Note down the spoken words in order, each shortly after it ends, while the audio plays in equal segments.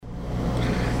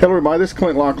Hello everybody, this is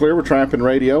Clint Locklear with Trapping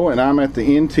Radio, and I'm at the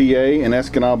NTA in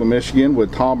Escanaba, Michigan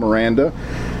with Tom Miranda,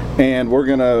 and we're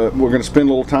gonna spend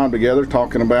a little time together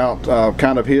talking about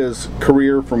kind of his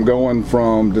career from going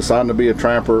from deciding to be a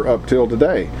trapper up till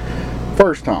today.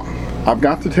 First, Tom, I've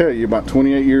got to tell you, about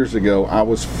 28 years ago, I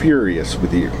was furious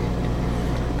with you.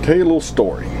 I'll tell you a little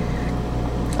story.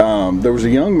 There was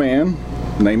a young man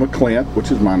named Clint,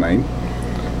 which is my name,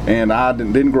 and I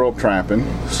didn't grow up trapping,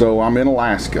 so I'm in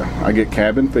Alaska. I get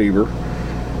cabin fever,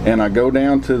 and I go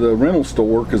down to the rental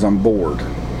store because I'm bored.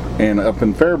 And up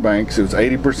in Fairbanks, it was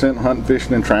 80% hunting,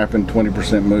 fishing, and trapping,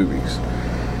 20% movies.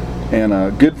 And a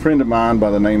good friend of mine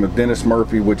by the name of Dennis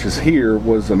Murphy, which is here,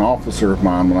 was an officer of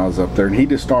mine when I was up there, and he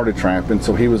just started trapping,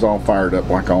 so he was all fired up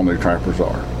like all new trappers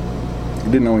are.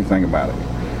 He didn't know anything about it.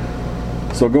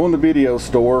 So I go in the video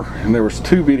store, and there was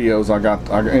two videos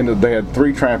they had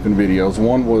three trapping videos.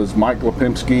 One was Mike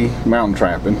Lipinski mountain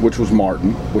trapping, which was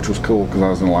Martin, which was cool because I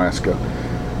was in Alaska.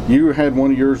 You had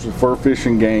one of yours with fur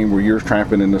fishing game where you're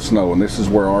trapping in the snow, and this is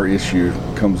where our issue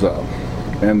comes up.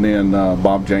 And then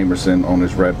Bob Jamerson on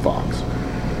his red fox.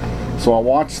 So I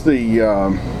watched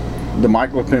the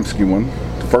Mike Lipinski one.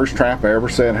 The first trap I ever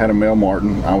set had a male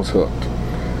martin. I was hooked.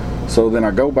 So then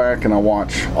I go back and I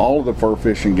watch all of the fur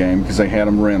fishing game because they had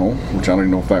them rental, which I don't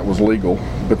even know if that was legal,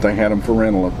 but they had them for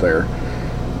rental up there.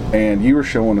 And you were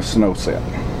showing a snow set,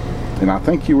 and I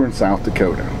think you were in South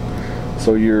Dakota.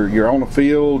 So you're on the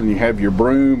field and you have your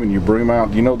broom and you broom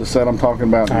out. Do you know the set I'm talking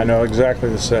about? I know exactly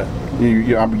the set.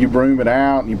 You broom it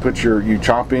out and you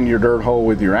chop in your dirt hole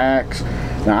with your axe.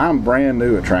 Now I'm brand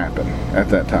new at trapping at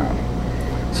that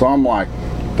time, so I'm like,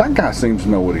 that guy seems to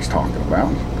know what he's talking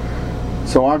about.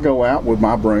 So I go out with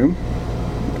my broom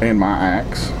and my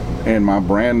axe and my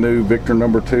brand new Victor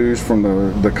number 2s from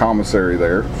the commissary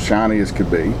there, shiny as could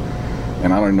be,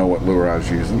 and I don't know what lure I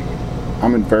was using.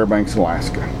 I'm in Fairbanks,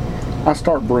 Alaska. I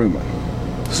start brooming.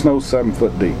 The snow's 7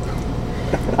 foot deep.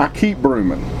 I keep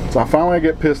brooming. So I finally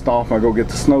get pissed off and I go get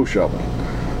the snow shovel.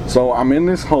 So I'm in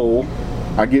this hole.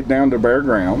 I get down to bare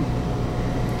ground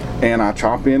and I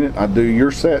chop in it. I do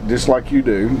your set just like you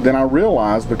do. Then I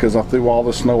realize, because I threw all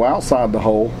the snow outside the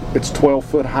hole, it's 12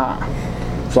 foot high.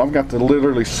 So I've got to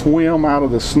literally swim out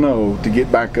of the snow to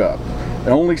get back up.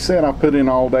 The only set I put in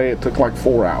all day, it took like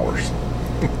 4 hours.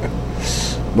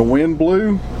 The wind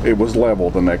blew, it was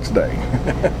level the next day.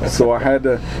 So I had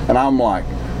to, and I'm like,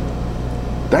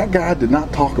 that guy did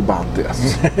not talk about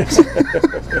this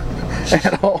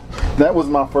at all. That was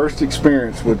my first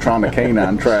experience with trying to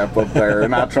canine trap up there,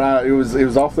 and it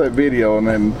was off that video,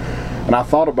 and I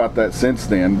thought about that since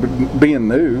then. But being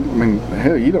new, I mean,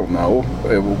 hell, you don't know.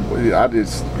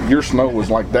 Your snow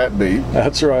was like that deep.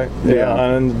 That's right. Yeah.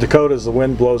 And in Dakotas, the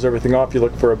wind blows everything off. You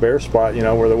look for a bare spot,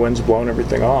 where the wind's blowing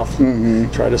everything off. Mm-hmm.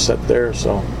 Try to set there.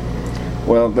 So,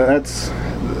 well,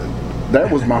 that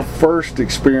was my first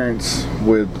experience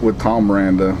with Tom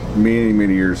Miranda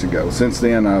many years ago. Since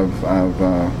then,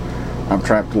 I've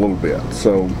trapped a little bit.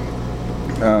 So,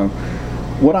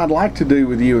 what I'd like to do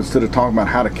with you, instead of talking about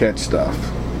how to catch stuff,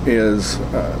 is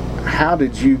how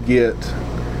did you get,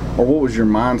 or what was your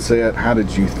mindset? How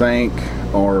did you think,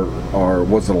 or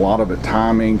was a lot of it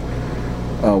timing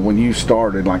when you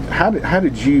started? Like, how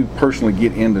did you personally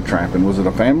get into trapping? Was it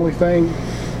a family thing?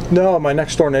 No, my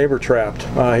next door neighbor trapped.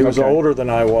 He was older than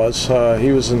I was.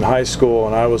 He was in high school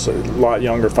and I was a lot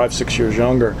younger, 5-6 years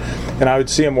younger. And I would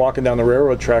see him walking down the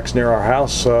railroad tracks near our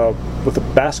house with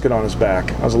a basket on his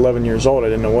back. I was 11 years old. I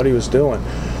didn't know what he was doing.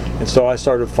 And so I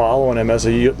started following him as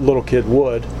a little kid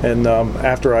would. And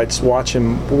after I'd watch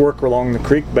him work along the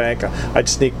creek bank, I'd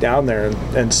sneak down there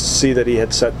and see that he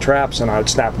had set traps, and I would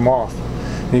snap them off.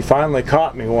 He finally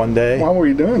caught me one day. Why were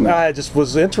you doing that? I just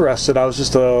was interested. I was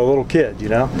just a little kid,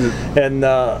 Mm-hmm. And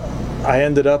I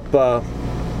ended up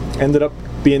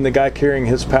being the guy carrying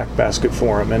his pack basket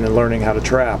for him and learning how to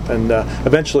trap. And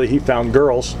eventually he found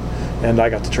girls, and I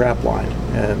got the trap line,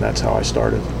 and that's how I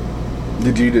started.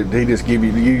 Did he just give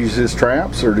you to use his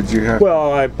traps, or did you have?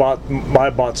 Well, I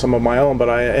bought some of my own, but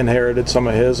I inherited some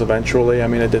of his eventually. I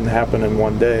mean, it didn't happen in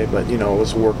one day, but it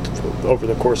was worked over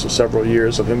the course of several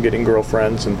years of him getting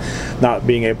girlfriends and not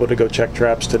being able to go check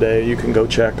traps today. You can go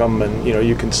check them, and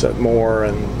you can set more.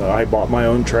 And I bought my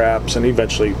own traps, and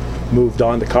eventually moved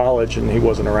on to college, and he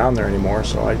wasn't around there anymore,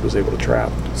 so I was able to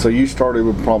trap. So you started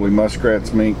with probably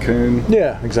muskrats, mink, coon?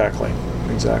 Yeah, exactly.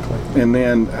 And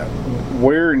then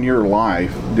where in your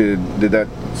life did that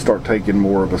start taking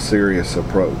more of a serious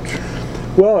approach?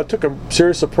 Well, it took a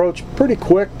serious approach pretty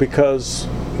quick, because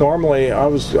normally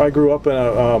I grew up in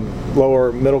a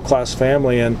lower middle class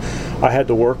family, and I had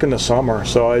to work in the summer,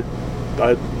 so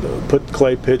I put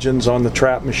clay pigeons on the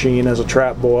trap machine as a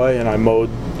trap boy, and I mowed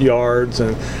yards,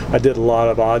 and I did a lot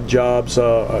of odd jobs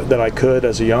that I could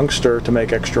as a youngster to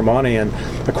make extra money. And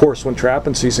of course, when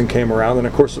trapping season came around, and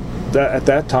of course at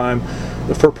that time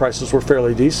the fur prices were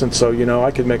fairly decent, so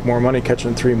I could make more money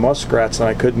catching 3 muskrats than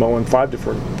I could mowing 5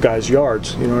 different guys'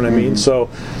 yards. You know what I mean? So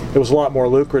it was a lot more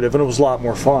lucrative, and it was a lot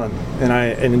more fun, and I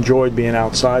enjoyed being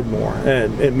outside more,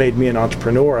 and it made me an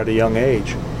entrepreneur at a young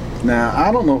age. Now,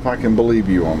 I don't know if I can believe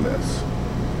you on this,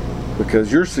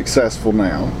 because you're successful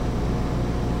now,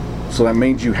 so that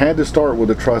means you had to start with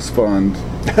a trust fund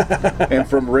and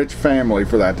from a rich family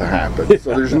for that to happen. Yeah.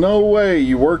 So there's no way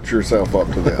you worked yourself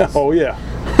up to this. Oh yeah.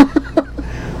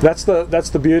 That's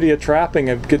the beauty of trapping.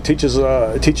 It teaches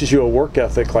you a work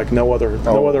ethic like no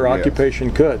other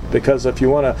occupation could. Because if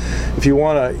you want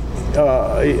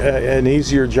an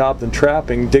easier job than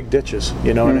trapping, dig ditches.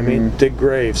 You know what I mean? Dig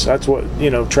graves. That's what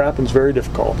trapping's very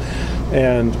difficult.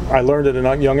 And I learned at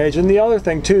a young age. And the other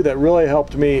thing too that really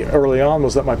helped me early on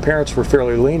was that my parents were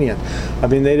fairly lenient. I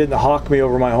mean, they didn't hawk me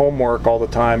over my homework all the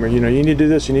time, or you need to do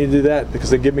this, you need to do that, because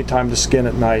they give me time to skin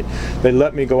at night. They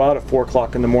let me go out at 4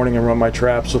 o'clock in the morning and run my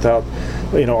traps without,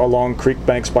 along creek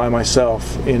banks by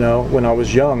myself. When I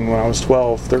was young, when I was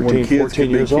 12, 13, 14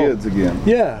 years old. Kids again.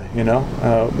 Yeah,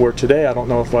 where today I don't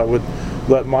know if I would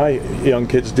let my young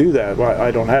kids do that. Well, I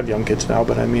don't have young kids now,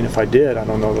 but I mean, if I did, I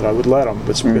don't know that I would let them.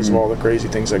 It's because of all the crazy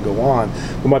things that go on.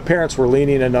 But my parents were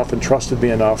lenient enough and trusted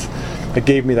me enough. It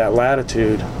gave me that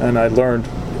latitude, and I learned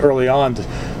early on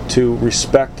to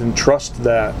respect and trust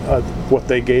that what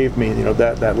they gave me.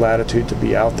 That latitude to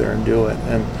be out there and do it.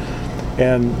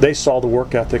 And they saw the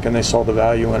work ethic, and they saw the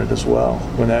value in it as well.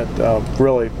 When that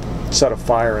really set a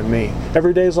fire in me.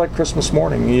 Every day is like Christmas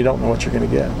morning, and you don't know what you're going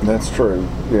to get. That's true.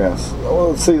 Yes.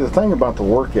 Well, see, the thing about the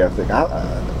work ethic,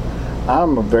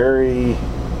 I'm a very,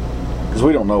 because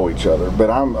we don't know each other, but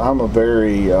I'm a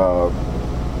very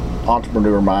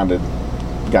entrepreneur-minded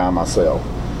guy myself.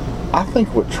 I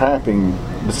think what trapping,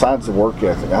 besides the work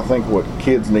ethic, I think what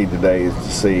kids need today is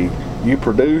to see you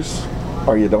produce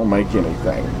or you don't make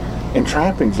anything. And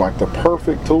trapping's like the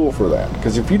perfect tool for that,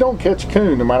 because if you don't catch a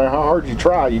coon, no matter how hard you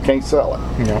try, you can't sell it.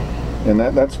 Yeah. And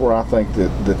that's where I think that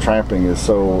the trapping is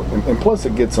so, and plus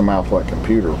it gets them out to that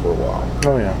computer for a while.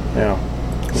 Oh yeah, yeah.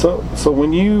 So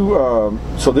when you,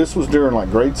 so this was during like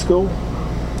grade school?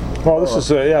 Well, this is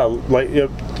late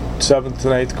 7th and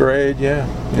 8th grade, yeah.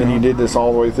 And you did this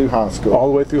all the way through high school?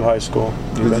 All the way through high school.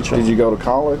 Did you go to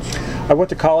college? I went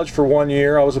to college for 1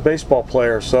 year. I was a baseball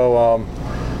player, so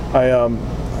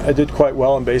I did quite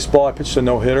well in baseball. I pitched a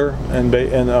no-hitter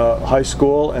in high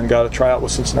school and got a tryout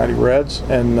with Cincinnati Reds,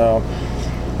 and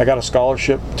I got a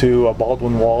scholarship to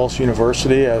Baldwin Wallace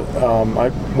University.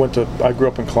 I grew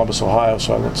up in Columbus, Ohio,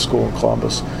 so I went to school in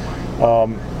Columbus.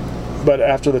 But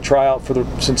after the tryout for the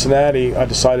Cincinnati, I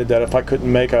decided that if I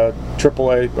couldn't make a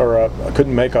AAA or I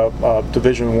couldn't make a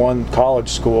Division I college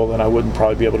school, then I wouldn't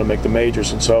probably be able to make the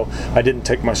majors. And so I didn't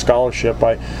take my scholarship.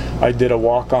 I did a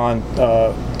walk-on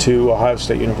to Ohio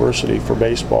State University for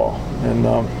baseball, and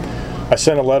I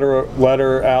sent a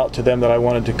letter out to them that I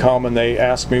wanted to come, and they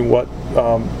asked me what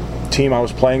team I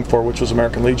was playing for, which was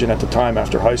American Legion at the time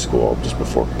after high school, just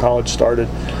before college started.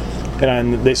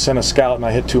 And they sent a scout, and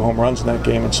I hit 2 home runs in that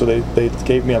game, and so they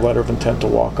gave me a letter of intent to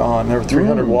walk on. There were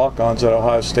 300 walk-ons at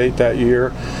Ohio State that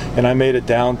year, and I made it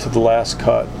down to the last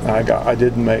cut. And I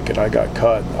didn't make it. I got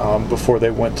cut before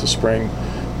they went to spring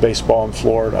baseball in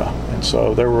Florida. And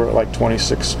so there were like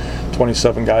 26,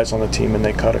 27 guys on the team, and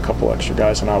they cut a couple extra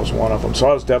guys, and I was one of them. So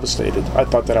I was devastated. I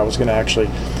thought that I was going to actually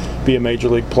be a major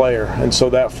league player. And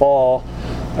so that fall,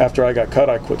 after I got cut,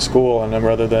 I quit school, and then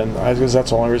because that's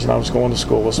the only reason I was going to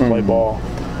school was to play ball,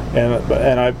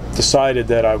 and I decided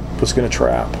that I was going to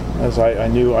trap, as I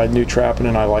knew trapping,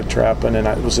 and I liked trapping, and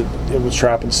it was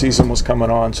trapping season was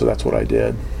coming on, so that's what I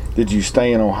did. Did you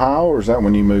stay in Ohio, or is that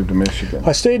when you moved to Michigan?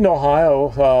 I stayed in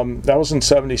Ohio. That was in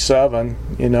 '77,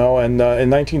 and in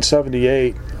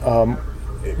 1978.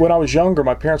 When I was younger,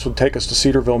 my parents would take us to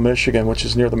Cedarville, Michigan, which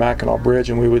is near the Mackinac Bridge,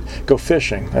 and we would go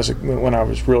fishing when I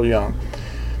was real young.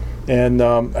 And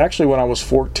actually, when I was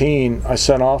 14, I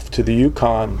sent off to the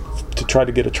Yukon to try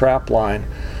to get a trap line.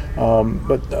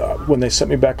 But when they sent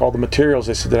me back all the materials,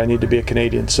 they said that I need to be a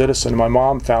Canadian citizen. And my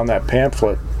mom found that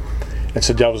pamphlet and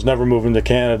said, I was never moving to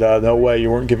Canada. No way, you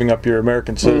weren't giving up your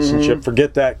American citizenship.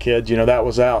 Forget that, kid. That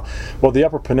was out. Well, the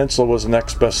Upper Peninsula was the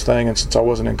next best thing, and since I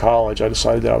wasn't in college, I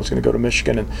decided that I was going to go to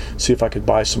Michigan and see if I could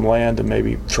buy some land and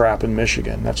maybe trap in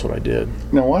Michigan. That's what I did.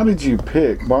 Now, why did you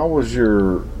pick? Why was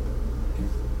your...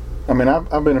 I mean,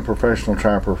 I've been a professional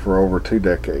trapper for over 2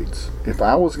 decades. If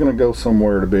I was going to go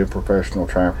somewhere to be a professional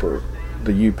trapper,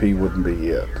 the UP wouldn't be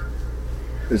it.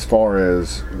 as far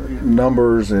as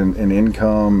numbers and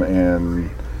income and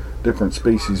different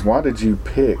species. Why did you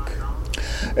pick?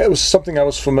 It was something I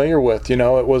was familiar with. You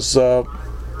know, it was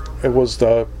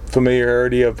the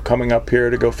familiarity of coming up here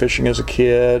to go fishing as a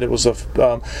kid. It was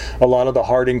a lot of the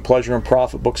Harding Pleasure and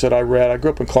Profit books that I read. I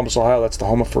grew up in Columbus, Ohio. That's the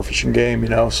home of fur fishing game, you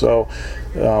know. So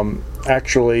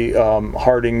actually,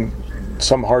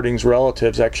 some Harding's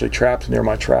relatives actually trapped near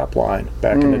my trap line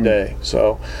back in the day.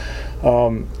 So,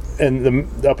 and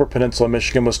the Upper Peninsula of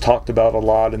Michigan was talked about a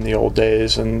lot in the old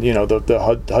days, and you know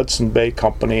the Hudson Bay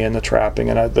Company and the trapping,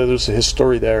 and there's a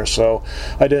history there. So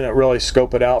I didn't really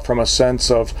scope it out from a sense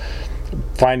of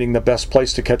finding the best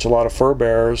place to catch a lot of fur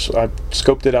bearers. I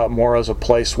scoped it out more as a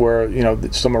place where, you know,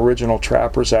 some original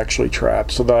trappers actually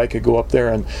trapped, so that I could go up there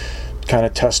and kind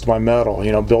of test my mettle,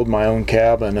 you know, build my own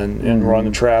cabin and run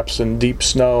the traps in deep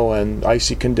snow and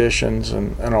icy conditions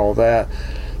and all that.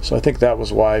 So I think that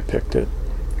was why I picked it.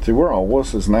 See, we're all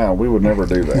wusses now. We would never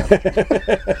do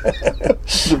that.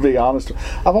 To be honest,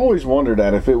 I've always wondered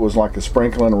that if it was like a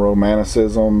sprinkling of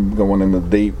romanticism going in the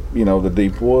deep, you know, the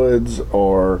deep woods,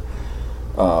 or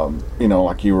you know,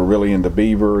 like you were really into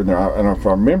beaver. And if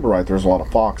I remember right, there's a lot of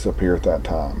fox up here at that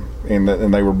time, and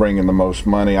they were bringing the most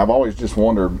money. I've always just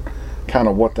wondered kind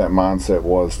of what that mindset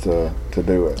was to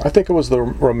do it. I think it was the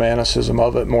romanticism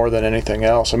of it more than anything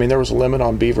else. I mean, there was a limit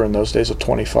on beaver in those days of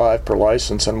 25 per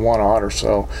license and 1 otter,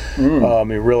 so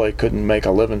you really couldn't make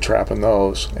a living trapping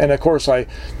those. And of course, I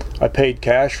paid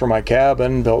cash for my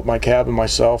cabin, built my cabin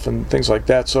myself and things like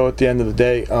that, so at the end of the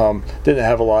day, didn't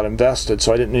have a lot invested,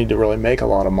 so I didn't need to really make a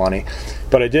lot of money.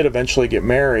 But I did eventually get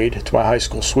married to my high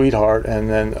school sweetheart, and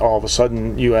then all of a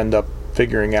sudden you end up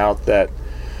figuring out that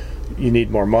you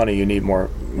need more money, you need more,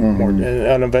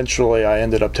 and eventually I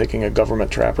ended up taking a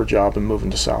government trapper job and moving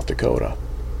to South Dakota.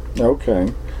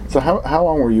 Okay. So how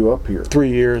long were you up here? 3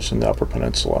 years in the Upper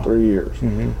Peninsula. 3 years.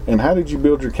 And how did you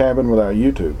build your cabin without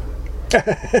YouTube?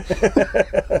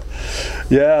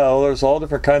 Yeah, well, there's all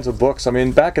different kinds of books. I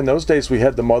mean, back in those days we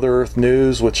had the Mother Earth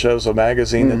News, which was a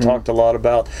magazine that talked a lot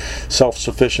about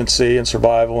self-sufficiency and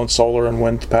survival and solar and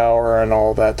wind power and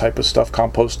all that type of stuff,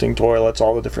 composting toilets,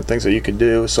 all the different things that you could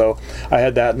do. So I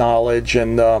had that knowledge,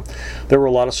 and there were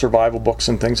a lot of survival books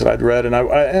and things that I'd read, and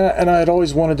I had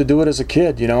always wanted to do it as a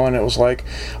kid, you know. And it was like,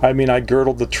 I mean, I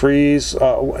girdled the trees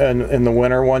in the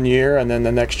winter one year, and then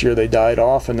the next year they died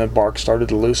off and the bark started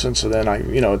to loosen. So then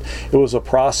it was a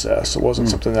process. It wasn't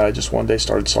something that I just one day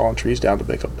started sawing trees down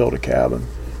to build a cabin.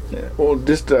 Yeah. Well,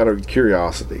 just out of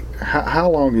curiosity, how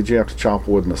long did you have to chop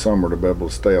wood in the summer to be able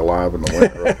to stay alive in the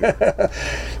winter up here?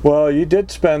 Well, you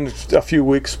did spend a few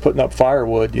weeks putting up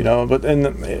firewood, you know, but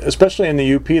especially in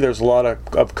the UP, there's a lot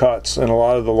of cuts, and a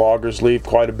lot of the loggers leave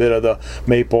quite a bit of the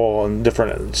maple and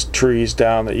different trees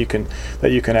down that you can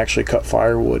actually cut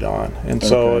firewood on. And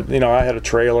so, you know, I had a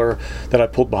trailer that I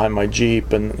pulled behind my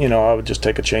Jeep, and you know, I would just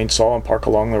take a chainsaw and park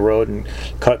along the road and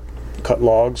cut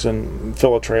logs and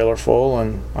fill a trailer full,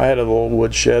 and I had a little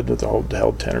wood shed that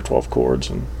held 10 or 12 cords.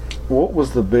 And what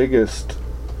was the biggest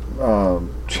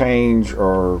change,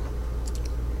 or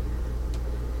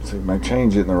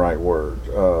change isn't the right word,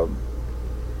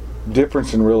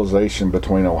 difference in realization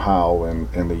between Ohio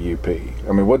and the UP?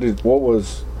 I mean, what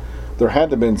was there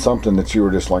had to have been something that you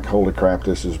were just like, holy crap,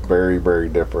 this is very, very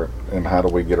different, and how do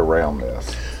we get around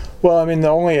this? Well, I mean, the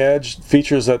only edge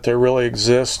features that there really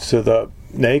exist to the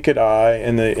naked eye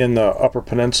in the Upper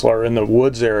Peninsula or in the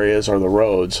woods areas are the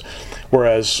roads,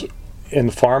 whereas in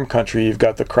the farm country you've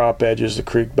got the crop edges, the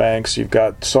creek banks, you've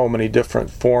got so many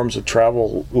different forms of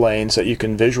travel lanes that you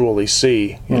can visually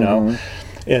see, you know.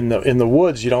 In the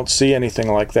woods, you don't see anything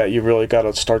like that. You really got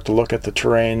to start to look at the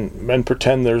terrain and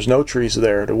pretend there's no trees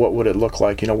there. To what would it look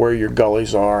like? You know, where your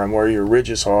gullies are and where your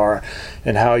ridges are,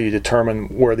 and how you determine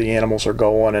where the animals are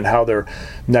going and how they're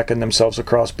necking themselves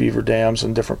across beaver dams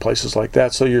and different places like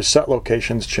that. So your set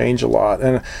locations change a lot.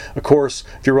 And of course,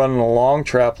 if you're running a long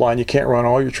trap line, you can't run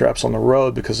all your traps on the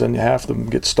road, because then half of them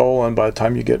get stolen by the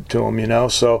time you get to them, you know.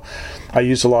 So I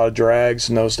used a lot of drags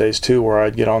in those days too, where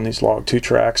I'd get on these log 2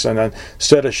 tracks, and then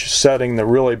instead of setting the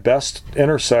really best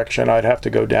intersection, I'd have to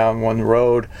go down one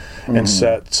road and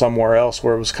set somewhere else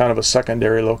where it was kind of a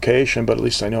secondary location, but at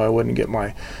least I knew I wouldn't get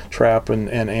my trap and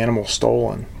animal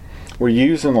stolen. Were you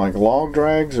using like log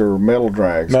drags or metal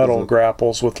drags? Metal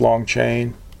grapples with long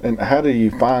chain. And how do you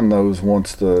find those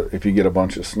if you get a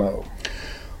bunch of snow?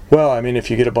 Well, I mean, if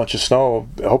you get a bunch of snow,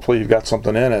 hopefully you've got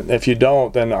something in it. If you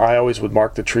don't, then I always would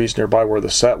mark the trees nearby where the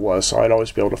set was, so I'd always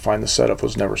be able to find the set if it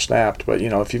was never snapped. But you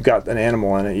know, if you've got an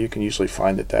animal in it, you can usually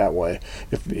find it that way.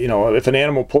 If an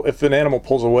animal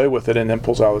pulls away with it and then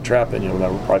pulls out of the trap, then you'll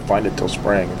never probably find it till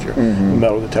spring if you're a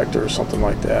metal detector or something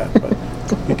like that. But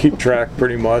you keep track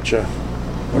pretty much.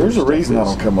 There's a reason I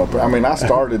don't come up. I mean, I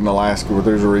started in Alaska, but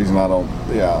there's a reason I don't.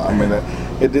 Yeah, I mean,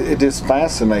 it just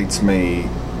fascinates me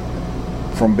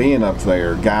from being up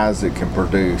there, guys that can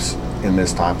produce in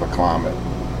this type of climate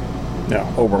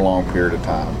over a long period of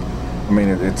time. I mean,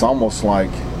 it's almost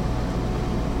like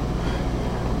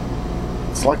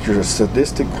you're a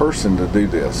sadistic person to do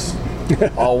this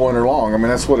all winter long. I mean,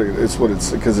 that's what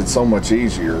it's because it's so much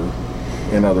easier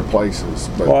in other places.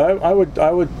 But well,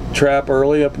 I would trap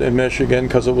early up in Michigan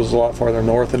because it was a lot farther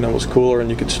north and it was cooler and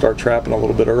you could start trapping a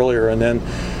little bit earlier. And then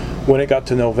when it got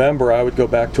to November, I would go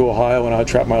back to Ohio and I'd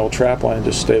trap my old trap line and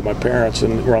just stay at my parents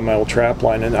and run my old trap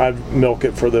line. And I'd milk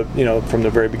it for the from the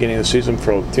very beginning of the season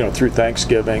for through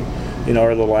Thanksgiving,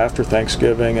 or a little after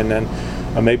Thanksgiving, and then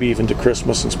maybe even to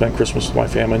Christmas and spend Christmas with my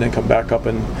family, and then come back up.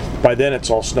 And by then it's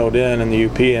all snowed in the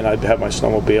UP, and I'd have my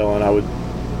snowmobile and I would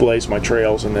blaze my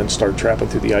trails and then start trapping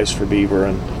through the ice for beaver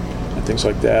and things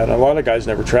like that. A lot of guys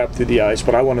never trapped through the ice,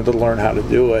 but I wanted to learn how to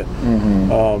do it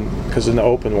because in the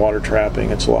open water trapping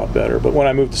it's a lot better. But when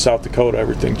I moved to South Dakota,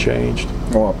 everything changed.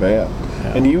 Oh, I bet.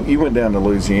 Yeah. And you went down to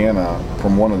Louisiana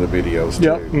from one of the videos too.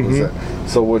 Yep. Mm-hmm.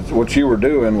 So what you were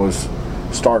doing was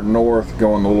starting north,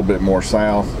 going a little bit more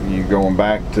south. You going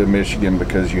back to Michigan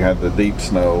because you had the deep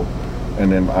snow,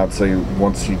 and then I'd say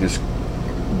once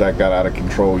that got out of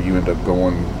control, you end up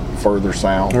going further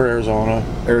south. Or Arizona.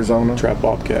 Arizona? Trap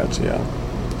bobcats, yeah.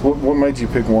 What made you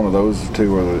pick one of those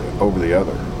two over the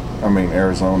other? I mean,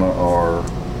 Arizona or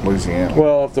Louisiana?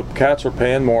 Well, if the cats were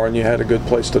paying more and you had a good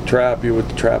place to trap, you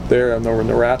would trap there. And when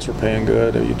the rats were paying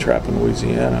good, you'd trap in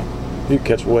Louisiana. You'd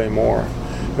catch way more.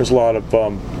 There's a lot of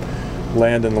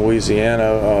land in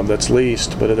Louisiana that's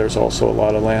leased, but there's also a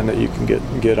lot of land that you can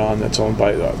get on that's owned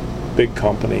by big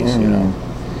companies,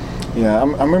 Yeah,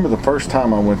 I remember the first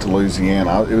time I went to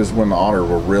Louisiana, it was when the otter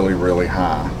were really, really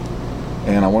high.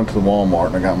 And I went to the Walmart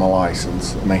and I got my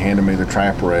license, and they handed me the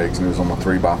trapper eggs, and it was on my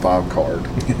 3x5 card.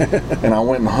 And I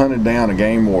went and hunted down a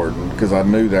game warden because I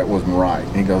knew that wasn't right.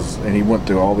 He goes, and he went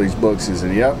through all these books. He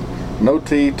said, "Yep, no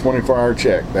tea, 24-hour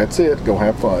check. That's it. Go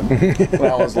have fun." And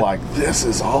I was like, "This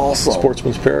is awesome."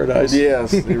 Sportsman's paradise.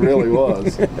 Yes, it really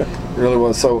was. It really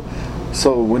was.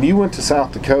 So when you went to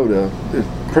South Dakota,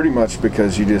 pretty much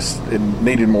because you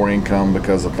needed more income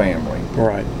because of family.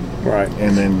 Right.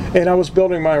 And I was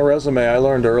building my resume. I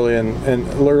learned early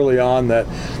on that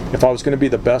if I was going to be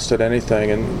the best at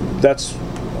anything, and that's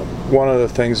one of the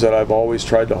things that I've always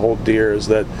tried to hold dear, is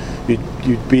that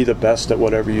you'd be the best at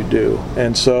whatever you do.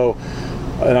 And so,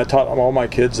 and I taught all my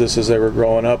kids this as they were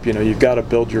growing up, you've got to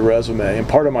build your resume. And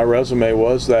part of my resume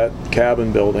was that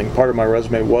cabin building. Part of my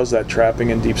resume was that trapping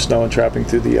in deep snow and trapping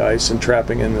through the ice and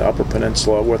trapping in the Upper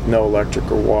Peninsula with no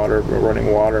electric or water, or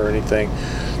running water or anything.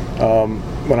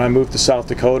 When I moved to South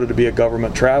Dakota to be a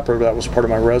government trapper, that was part of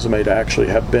my resume, to actually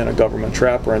have been a government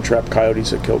trapper and trapped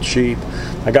coyotes that killed sheep.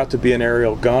 I got to be an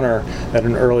aerial gunner at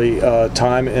an early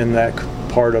time in that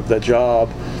part of the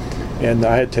job, and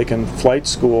I had taken flight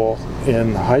school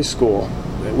in high school.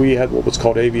 We had what was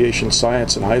called aviation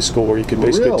science in high school, where you could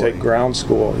basically take ground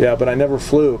school. Yeah, but I never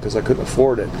flew because I couldn't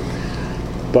afford it.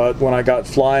 But when I got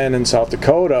flying in South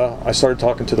Dakota, I started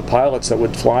talking to the pilots that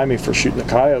would fly me for shooting the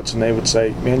coyotes, and they would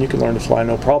say, "Man, you can learn to fly,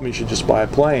 no problem. You should just buy a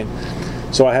plane."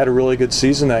 So I had a really good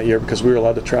season that year because we were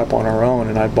allowed to trap on our own,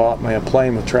 and I bought me a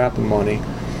plane with trapping money,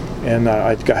 and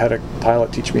I had a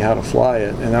pilot teach me how to fly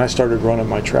it, and then I started running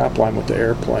my trap line with the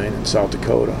airplane in South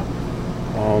Dakota.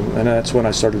 And that's when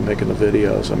I started making the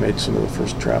videos. I made some of the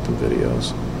first trapping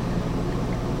videos.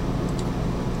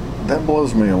 That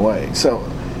blows me away. So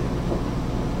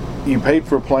you paid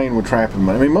for a plane with trapping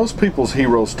money. I mean, most people's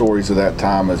hero stories of that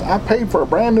time is, I paid for a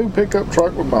brand new pickup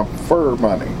truck with my fur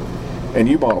money. And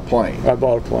you bought a plane. I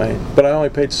bought a plane, but I only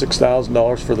paid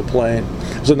 $6,000 for the plane.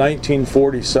 It was a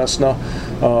 1940 Cessna.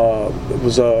 It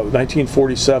was a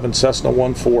 1947 Cessna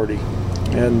 140,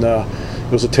 and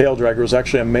it was a tail dragger. It was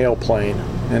actually a mail plane,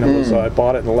 and it was. I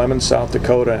bought it in Lemon, South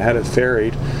Dakota, and had it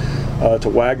ferried to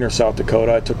Wagner, South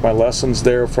Dakota. I took my lessons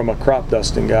there from a crop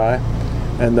dusting guy.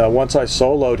 And once I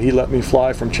soloed, he let me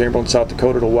fly from Chamberlain, South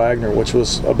Dakota to Wagner, which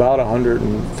was about a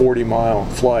 140-mile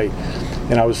flight.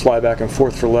 And I would fly back and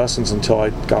forth for lessons until I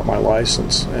got my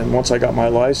license. And once I got my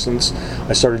license,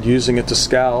 I started using it to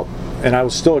scout. And I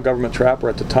was still a government trapper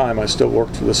at the time. I still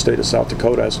worked for the state of South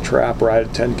Dakota as a trapper. I had a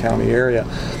 10-county area.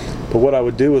 But what I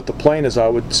would do with the plane is I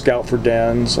would scout for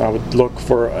dens. I would look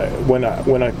for, when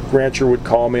a rancher would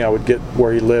call me, I would get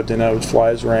where he lived, and I would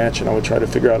fly his ranch, and I would try to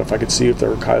figure out if I could see if there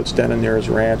were coyotes denning near his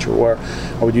ranch, or where.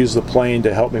 I would use the plane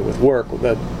to help me with work.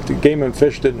 The Game and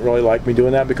Fish didn't really like me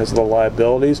doing that because of the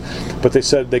liabilities, but they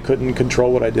said they couldn't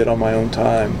control what I did on my own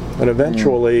time. But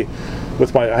eventually,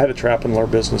 I had a trap and lure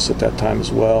business at that time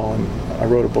as well, and I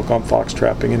wrote a book on fox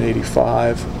trapping in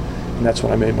 '85, and that's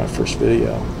when I made my first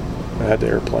video. I had the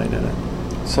airplane in it.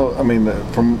 So, I mean,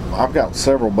 I've got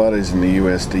several buddies in the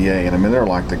USDA, and I mean, they're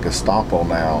like the Gestapo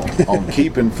now on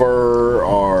keeping fur,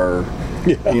 or,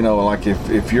 you know, like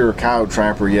if you're a coyote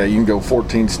trapper, yeah, you can go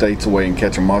 14 states away and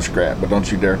catch a muskrat, but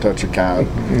don't you dare touch a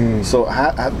coyote. So,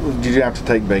 how did you have to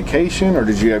take vacation, or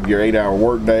did you have your 8-hour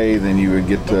work day, then you would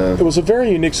get to... It was a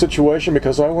very unique situation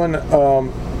because I went,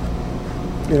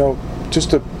 you know,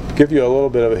 just to give you a little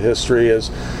bit of a history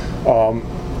is...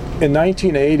 in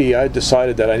 1980, I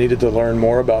decided that I needed to learn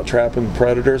more about trapping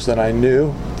predators than I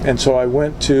knew, and so I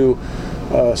went to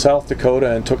South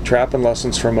Dakota and took trapping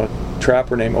lessons from a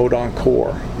trapper named Odon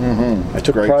Core. I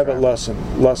took private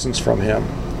lessons from him,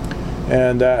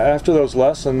 and after those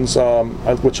lessons,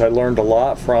 which I learned a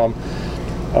lot from,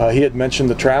 he had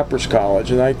mentioned the Trappers College.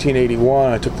 In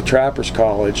 1981, I took the Trappers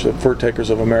College, the Fur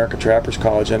Takers of America Trappers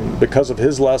College, and because of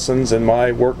his lessons and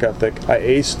my work ethic, I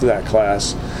aced that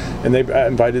class, and they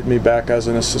invited me back as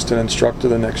an assistant instructor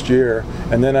the next year.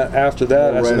 And then after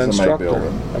that, as an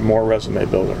instructor, a more resume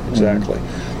builder, exactly.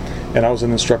 And I was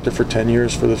an instructor for 10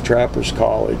 years for the Trappers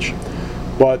College.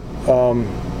 But,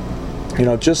 you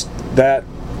know, just that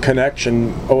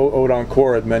connection, Odon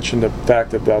Core had mentioned the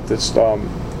fact about this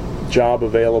job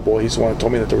available. He's the one that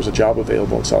told me that there was a job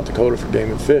available in South Dakota for game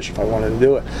and fish if I wanted to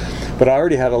do it. But I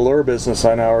already had a lure business.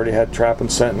 I already had trap and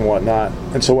scent and whatnot.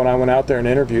 And so when I went out there and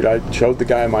interviewed, I showed the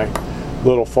guy my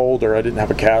little folder. I didn't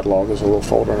have a catalog. It was a little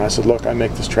folder. And I said, look, I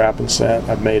make this trap and scent.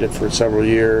 I've made it for several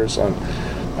years. And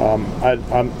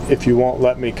if you won't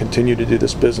let me continue to do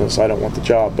this business, I don't want the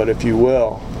job. But if you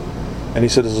will. And he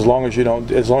said, as long as you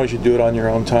do it on your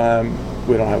own time,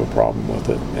 we don't have a problem with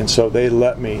it. And so they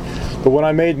let me. But when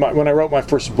I wrote my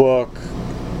first book,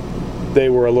 they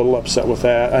were a little upset with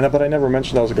that. But I never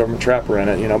mentioned I was a government trapper in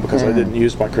it, you know, because I didn't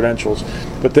use my credentials.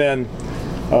 But then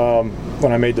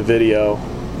when I made the video,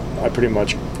 I pretty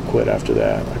much quit after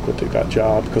that. I quit that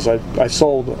job because I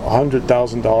sold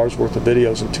 $100,000 worth of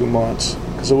videos in 2 months,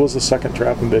 because it was the second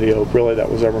trapping video really that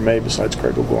was ever made besides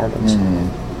Craig O'Gorman's.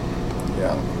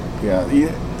 Yeah.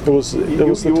 It was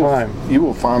the time. You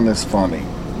will find this funny.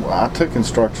 I took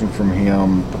instruction from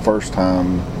him the first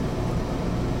time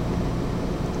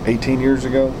 18 years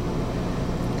ago,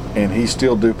 and he's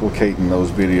still duplicating those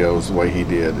videos the way he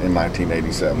did in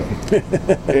 1987.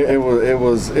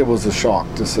 it was a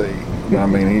shock to see. I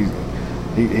mean,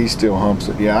 he still humps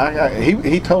it. Yeah,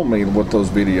 he told me what those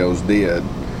videos did.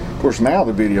 Of course, now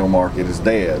the video market is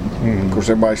dead. Of course,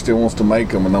 everybody still wants to make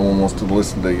them, and no one wants to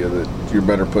listen to you. That you're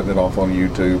better putting it off on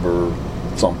YouTube or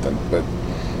something. But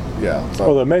yeah. So.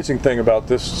 Well, the amazing thing about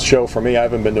this show for me, I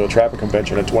haven't been to a trapping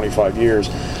convention in 25 years,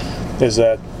 is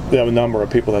that we have a number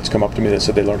of people that's come up to me that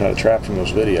said they learned how to trap from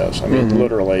those videos. I mean,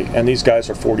 literally. And these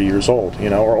guys are 40 years old, you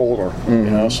know, or older.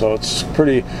 You know, so it's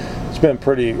been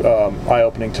pretty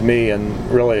eye-opening to me,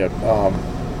 and really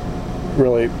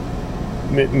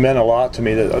meant a lot to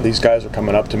me that these guys are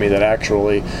coming up to me that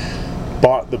actually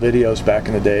bought the videos back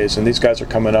in the days, and these guys are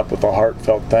coming up with a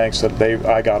heartfelt thanks that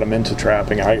I got them into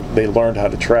trapping. They learned how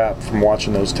to trap from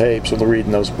watching those tapes or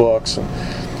reading those books,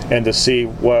 and to see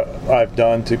what I've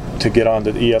done to get on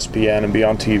to ESPN and be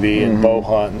on TV and bow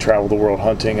hunt and travel the world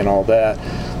hunting and all that.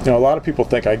 You know, a lot of people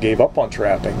think I gave up on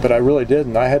trapping, but I really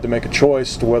didn't. I had to make a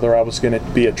choice to whether I was going to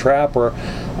be a trapper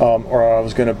or I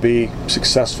was going to be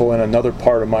successful in another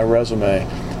part of my resume.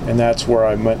 And that's where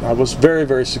I went. I was very,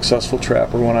 very successful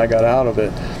trapper when I got out of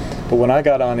it. But when I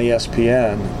got on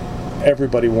ESPN,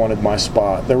 everybody wanted my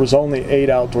spot. There was only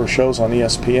 8 outdoor shows on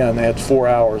ESPN. They had 4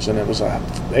 hours, and it was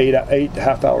eight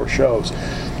half-hour shows.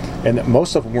 And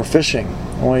most of them were fishing.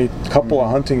 Only a couple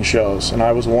of hunting shows, and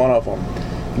I was one of them.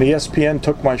 And ESPN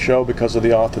took my show because of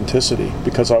the authenticity,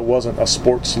 because I wasn't a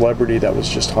sports celebrity that was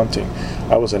just hunting.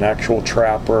 I was an actual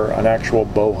trapper, an actual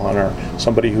bow hunter,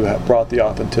 somebody who had brought the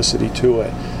authenticity to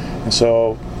it. And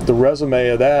so the resume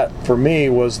of that for me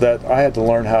was that I had to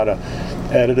learn how to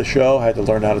edit a show, I had to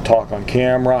learn how to talk on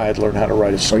camera, I had to learn how to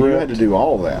write a script. So you had to do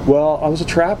all of that? Well, I was a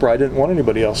trapper. I didn't want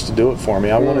anybody else to do it for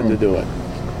me. I wanted to do it.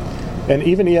 And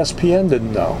even ESPN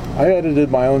didn't know. I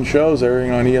edited my own shows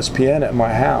airing on ESPN at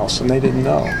my house, and they didn't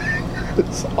know.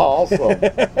 It's awesome.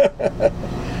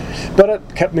 But it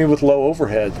kept me with low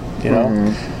overhead, you know.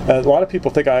 A lot of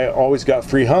people think I always got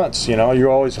free hunts, you know.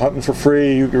 You're always hunting for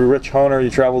free, you're a rich hunter,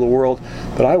 you travel the world.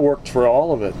 But I worked for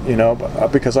all of it, you know,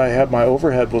 because I had my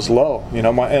overhead was low, you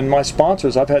know. My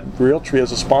sponsors, I've had Realtree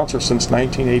as a sponsor since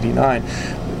 1989.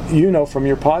 You know from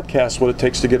your podcast what it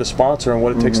takes to get a sponsor and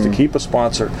what it takes to keep a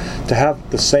sponsor. To have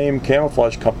the same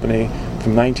camouflage company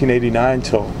from 1989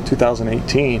 till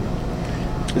 2018,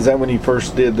 Is that when you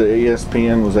first did the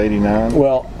ESPN, was 89?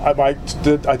 Well, I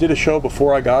did a show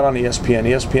before I got on ESPN.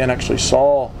 ESPN actually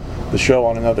saw the show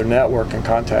on another network and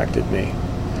contacted me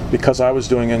because I was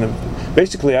doing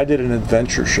basically I did an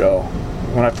adventure show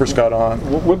when I first got on.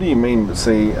 What do you mean?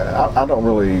 See, I don't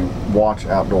really watch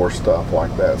outdoor stuff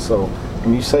like that. So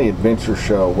when you say adventure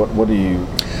show, what do you...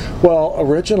 Well,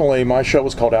 originally my show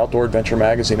was called Outdoor Adventure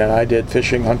Magazine, and I did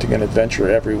fishing, hunting, and adventure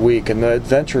every week. And the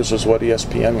adventures is what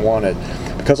ESPN wanted.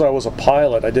 Because I was a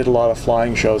pilot, I did a lot of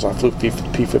flying shows. I flew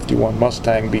P-51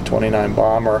 Mustang, B-29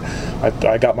 Bomber.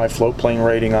 I got my float plane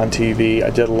rating on TV.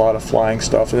 I did a lot of flying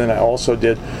stuff. And then I also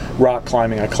did rock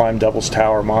climbing. I climbed Devil's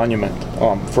Tower Monument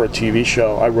for a TV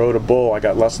show. I rode a bull. I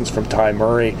got lessons from Ty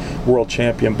Murray, world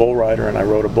champion bull rider, and I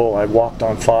rode a bull. I walked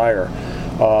on fire.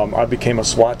 I became a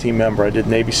SWAT team member. I did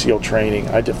Navy SEAL training.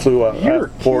 I flew a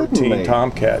F-14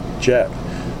 Tomcat jet.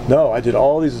 No, I did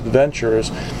all these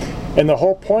adventures. And the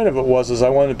whole point of it was I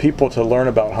wanted people to learn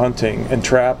about hunting and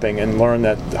trapping and learn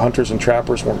that hunters and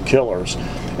trappers weren't killers.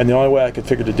 And the only way I could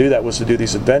figure to do that was to do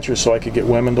these adventures so I could get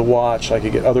women to watch, so I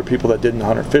could get other people that didn't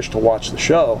hunt or fish to watch the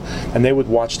show. And they would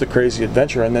watch the crazy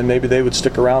adventure, and then maybe they would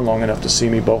stick around long enough to see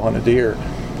me bow hunt a deer.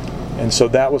 And so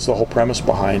that was the whole premise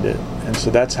behind it. And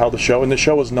so that's how the show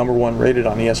was #1 rated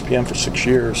on ESPN for 6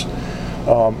 years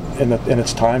in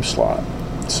its time slot.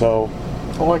 So,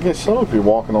 well, I guess so. If you're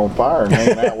walking on fire and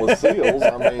hanging out with seals,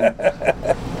 I mean,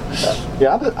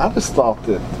 yeah, I just thought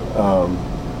that,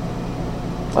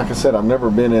 like I said, I've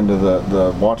never been into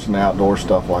the watching the outdoor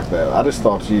stuff like that. I just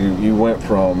thought you went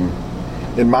from,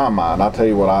 in my mind, I'll tell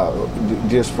you what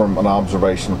just from an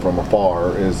observation from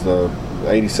afar, is the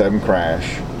 87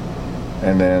 crash.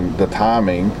 And then the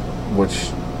timing, which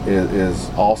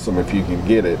is awesome if you can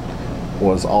get it,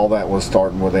 was all that was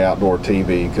starting with the outdoor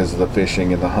TV because of the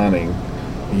fishing and the hunting.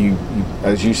 You,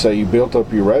 as you say, you built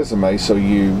up your resume, so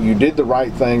you did the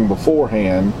right thing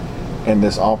beforehand, and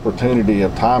this opportunity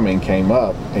of timing came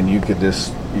up, and you could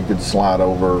slide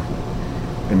over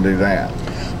and do that.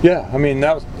 Yeah, I mean,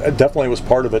 that definitely was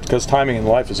part of it, because timing in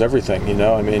life is everything, you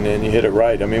know. I mean, and you hit it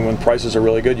right. I mean, when prices are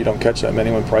really good, you don't catch that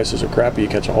many. When prices are crappy, you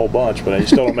catch a whole bunch, but you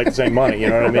still don't make the same money, you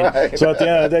know what I mean? Right. So at the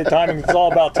end of the day, timing, it's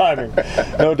all about timing.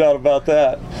 No doubt about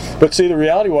that. But see, the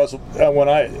reality was, when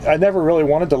I never really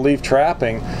wanted to leave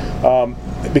trapping,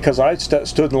 because I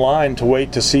stood in line to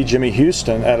wait to see Jimmy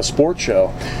Houston at a sports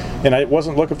show. And I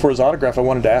wasn't looking for his autograph. I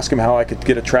wanted to ask him how I could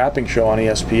get a trapping show on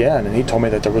ESPN. And he told me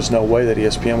that there was no way that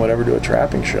ESPN would ever do a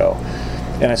trapping show.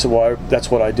 And I said, well, that's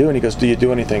what I do. And he goes, do you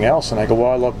do anything else? And I go, well,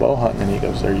 I love bow hunting. And he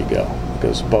goes, there you go. He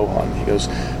goes, bow hunting. He goes,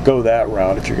 go that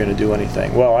route if you're going to do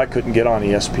anything. Well, I couldn't get on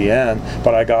ESPN,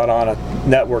 but I got on a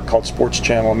network called Sports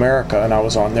Channel America, and I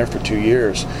was on there for 2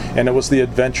 years. And it was the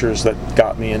adventures that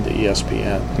got me into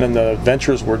ESPN. And then the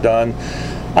adventures were done.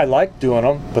 I liked doing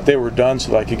them, but they were done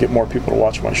so that I could get more people to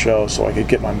watch my show, so I could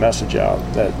get my message out.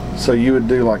 So you would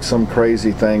do like some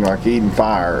crazy thing like eating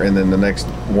fire, and then the next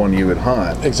one you would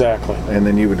hunt. Exactly. And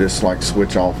then you would just like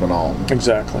switch off and on.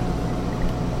 Exactly.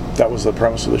 That was the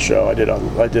premise of the show. I did a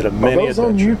mini Are those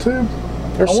on YouTube?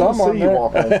 There's some on there. I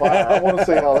want to see you walk on fire. I want to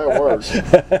see how that works.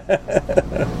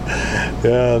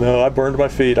 Yeah, no, I burned my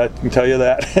feet. I can tell you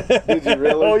that. Did you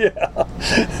really? Oh yeah.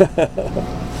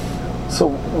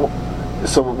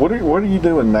 So what are you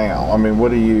doing now? I mean, what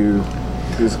do you?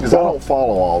 Because I don't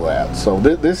follow all that. So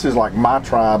this is like my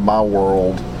tribe, my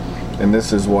world, and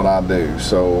this is what I do.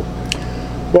 So.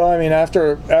 Well, I mean,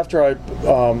 after I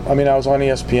was on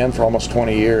ESPN for almost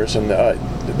 20 years, and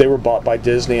they were bought by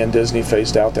Disney, and Disney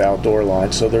phased out the outdoor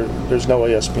line, so there's no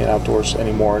ESPN Outdoors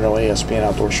anymore, no ESPN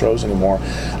Outdoor shows anymore.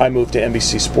 I moved to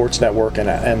NBC Sports Network and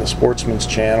the Sportsman's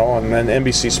Channel, and then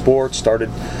NBC Sports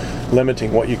started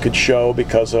limiting what you could show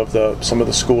because of some of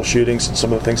the school shootings and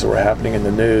some of the things that were happening in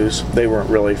the news. They weren't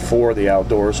really for the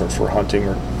outdoors or for hunting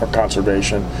or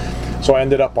conservation. So I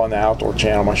ended up on the Outdoor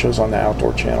Channel. My show's on the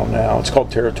Outdoor Channel now. It's called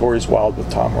Territories Wild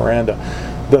with Tom Miranda.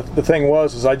 The thing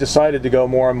was I decided to go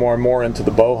more and more and more into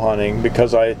the bow hunting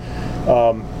because I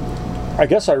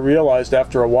guess I realized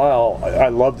after a while I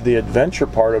loved the adventure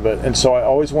part of it, and so I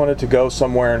always wanted to go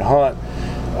somewhere and hunt.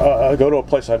 Go to a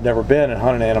place I've never been and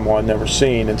hunt an animal I've never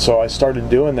seen, and so I started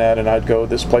doing that, and I'd go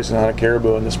this place and hunt a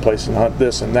caribou, and this place and hunt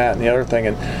this and that and the other thing.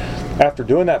 And after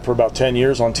doing that for about 10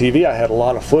 years on TV, I had a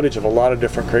lot of footage of a lot of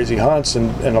different crazy hunts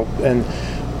and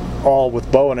all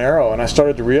with bow and arrow, and I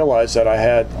started to realize that I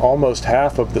had almost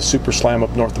half of the Super Slam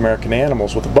of North American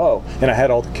animals with a bow, and I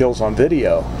had all the kills on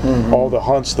video, all the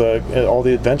hunts, all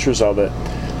the adventures of it.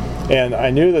 And I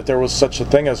knew that there was such a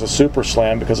thing as a Super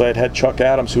Slam because I had Chuck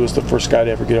Adams, who was the first guy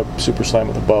to ever get a Super Slam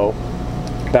with a bow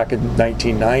back in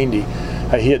 1990.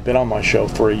 he had been on my show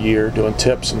for a year doing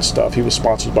tips and stuff. He was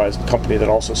sponsored by a company that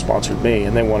also sponsored me,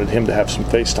 and they wanted him to have some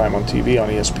FaceTime on TV on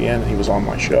ESPN, and he was on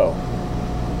my show.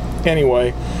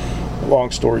 Anyway,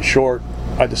 long story short,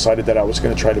 I decided that I was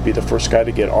going to try to be the first guy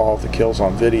to get all of the kills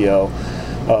on video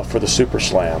for the Super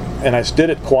Slam. And I did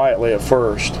it quietly at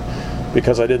first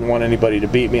because I didn't want anybody to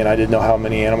beat me, and I didn't know how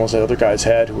many animals the other guys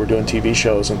had who were doing TV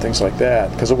shows and things like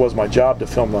that, because it was my job to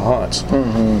film the hunts.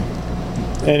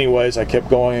 Anyways, I kept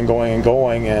going and going and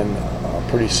going, and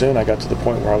pretty soon I got to the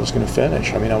point where I was going to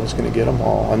finish. I mean, I was going to get them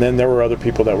all. And then there were other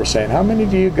people that were saying, how many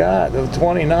do you got?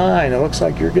 29. It looks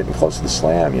like you're getting close to the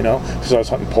Slam, you know, because I was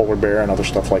hunting polar bear and other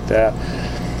stuff like that.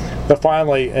 But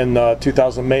finally, in May of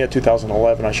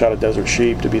 2011, I shot a desert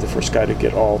sheep to be the first guy to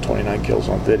get all 29 kills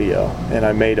on video. And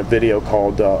I made a video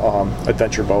called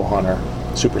Adventure Bow Hunter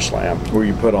Super Slam. Where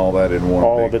you put all that in one?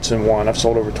 All of it's in one. I've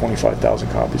sold over 25,000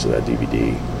 copies of that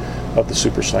DVD of the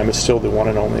Super Slam. It's still the one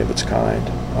and only of its kind.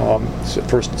 It's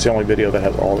the only video that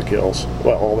has all the kills,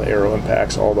 well, all the arrow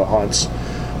impacts, all the hunts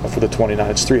for the 29.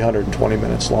 It's 320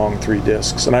 minutes long, 3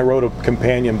 discs. And I wrote a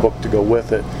companion book to go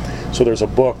with it. So there's a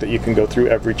book that you can go through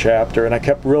every chapter, and I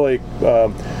kept really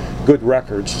good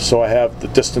records. So I have the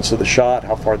distance of the shot,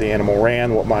 how far the animal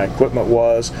ran, what my equipment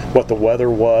was, what the weather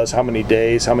was, how many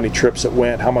days, how many trips it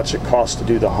went, how much it cost to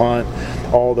do the hunt.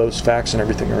 All those facts and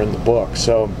everything are in the book.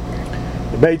 So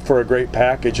it made for a great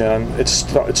package, and it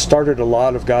started a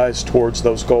lot of guys towards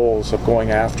those goals of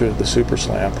going after the Super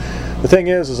Slam. The thing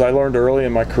is I learned early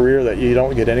in my career that you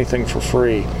don't get anything for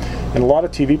free. And a lot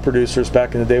of TV producers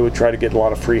back in the day would try to get a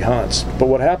lot of free hunts. But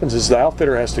what happens is the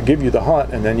outfitter has to give you the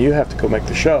hunt, and then you have to go make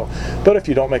the show. But if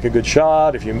you don't make a good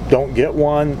shot, if you don't get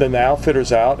one, then the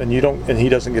outfitter's out, and he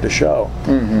doesn't get a show.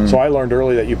 So I learned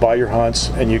early that you buy your hunts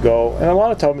and you go. And a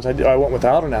lot of times I went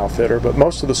without an outfitter, but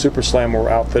most of the Super Slam were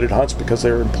outfitted hunts because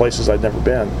they were in places I'd never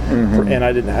been, and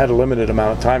I had a limited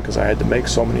amount of time because I had to make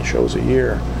so many shows a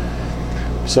year.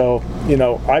 So, you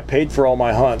know, I paid for all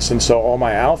my hunts, and so all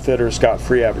my outfitters got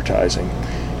free advertising.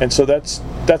 And so that's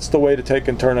the way to take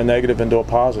and turn a negative into a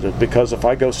positive, because if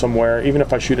I go somewhere, even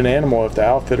if I shoot an animal, if the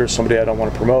outfitter is somebody I don't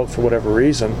want to promote for whatever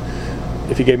reason,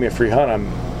 if he gave me a free hunt,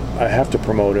 I have to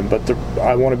promote him, but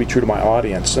I want to be true to my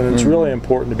audience, and it's really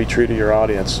important to be true to your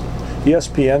audience.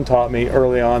 ESPN taught me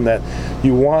early on that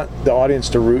you want the audience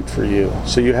to root for you.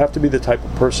 So you have to be the type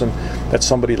of person that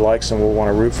somebody likes and will want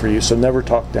to root for you. So never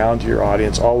talk down to your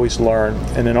audience, always learn.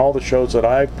 And in all the shows that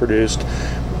I've produced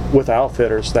with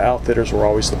outfitters, the outfitters were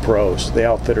always the pros. The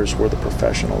outfitters were the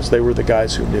professionals. They were the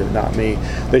guys who knew, not me.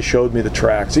 They showed me the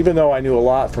tracks. Even though I knew a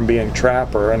lot from being a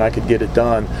trapper and I could get it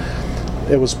done,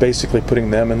 it was basically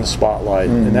putting them in the spotlight,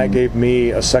 and that gave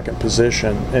me a second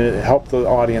position, and it helped the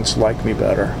audience like me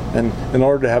better. And in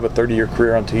order to have a 30-year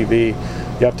career on TV,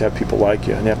 you have to have people like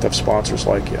you, and you have to have sponsors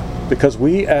like you, because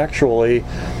we actually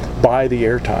buy the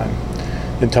airtime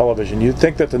in television. You'd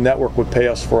think that the network would pay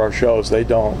us for our shows. They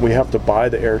don't. We have to buy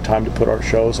the airtime to put our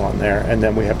shows on there, and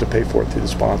then we have to pay for it through the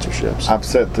sponsorships. I've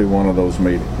sat through one of those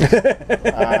meetings.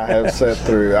 I have sat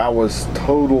through. I was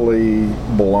totally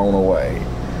blown away.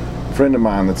 A friend of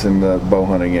mine that's in the bow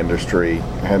hunting industry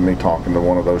had me talking to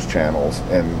one of those channels,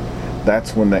 and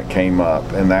that's when that came up,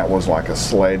 and that was like a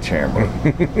sledgehammer.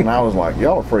 And I was like,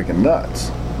 y'all are freaking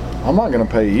nuts. I'm not going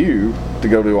to pay you to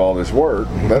go do all this work.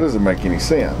 That doesn't make any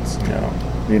sense.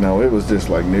 Yeah. You know, it was just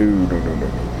like, no.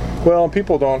 Well,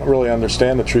 people don't really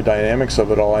understand the true dynamics of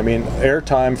it all. I mean,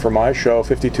 airtime for my show,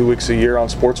 52 weeks a year on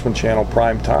Sportsman Channel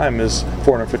prime time, is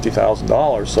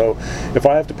 $450,000. So if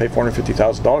I have to pay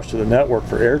 $450,000 to the network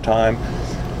for airtime,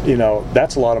 you know,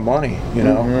 that's a lot of money, you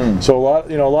know. So a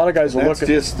lot of guys will look at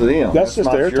just them. That's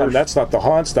just the airtime. That's not the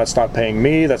hunts. That's not paying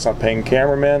me. That's not paying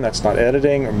cameramen. That's not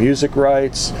editing or music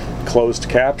rights, closed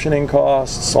captioning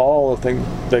costs, all the things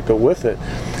that go with it.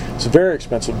 It's a very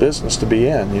expensive business to be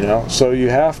in, you know. So you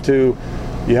have to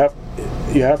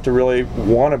really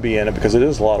want to be in it, because it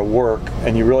is a lot of work,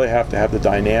 and you really have to have the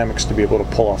dynamics to be able to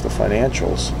pull off the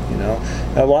financials, you know.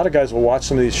 And a lot of guys will watch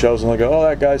some of these shows and they'll go, oh,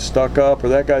 that guy's stuck up, or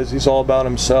that guy's, he's all about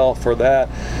himself, or that.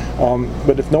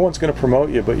 But if no one's going to promote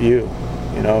you but you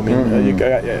know, I mean,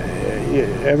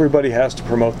 everybody has to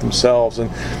promote themselves,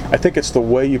 and I think it's the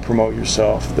way you promote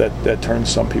yourself that turns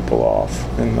some people off.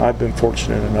 And I've been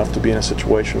fortunate enough to be in a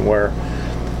situation where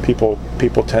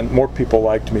more people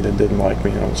liked me than didn't like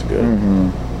me, and it was good.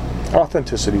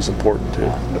 Authenticity is important too.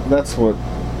 That's what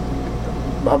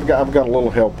I've got a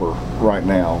little helper right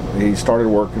now. He started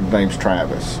working. His name's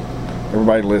Travis.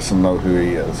 Everybody listen know who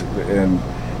he is, and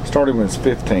started when he was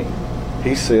 15.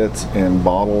 He sits in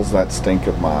bottles that stink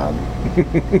of mine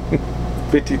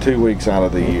 52 weeks out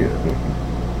of the year.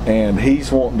 and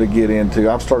he's wanting to get into.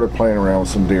 I've started playing around with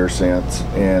some deer scents,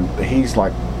 and he's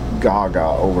like gaga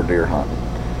over deer hunting.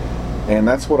 And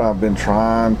that's what I've been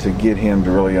trying to get him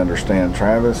to really understand.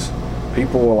 Travis,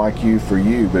 people will like you for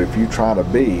you, but if you try to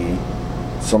be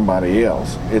somebody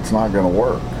else, it's not going to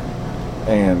work.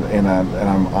 And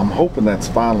I'm hoping that's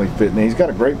finally fitting. He's got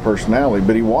a great personality,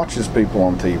 but he watches people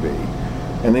on TV,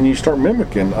 and then you start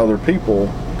mimicking other people,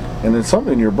 and then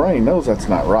something in your brain knows that's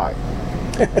not right.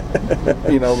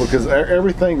 You know, because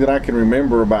everything that I can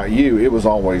remember about you, it was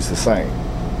always the same.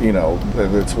 You know,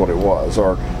 that's what it was.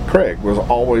 Or Craig was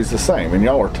always the same, and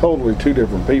y'all are totally two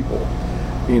different people.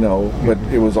 You know, but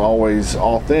it was always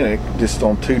authentic, just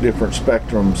on two different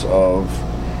spectrums of,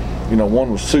 you know,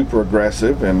 one was super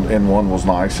aggressive and one was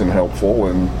nice and helpful,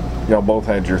 and y'all both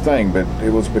had your thing, but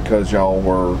it was because y'all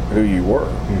were who you were.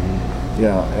 Mm-hmm.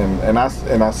 Yeah,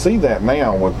 and I see that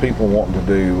now with people wanting to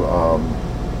do.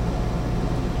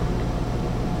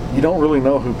 You don't really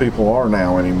know who people are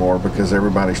now anymore because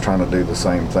everybody's trying to do the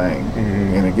same thing,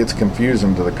 and it gets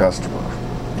confusing to the customer.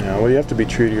 Yeah, well, you have to be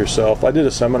true to yourself. I did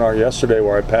a seminar yesterday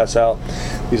where I pass out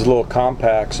these little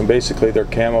compacts, and basically they're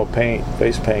camo paint,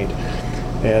 face paint,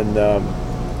 and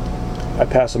I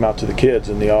pass them out to the kids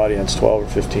in the audience, 12 or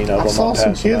 15 of them. I saw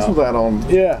some kids with that on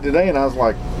today, and I was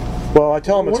like, well, I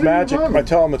tell them it's magic. I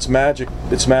tell them it's magic.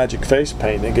 It's magic face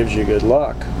paint that gives you good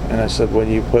luck. And I said, when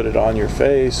you put it on your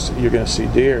face, you're going to see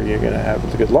deer. You're going to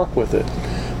have good luck with it.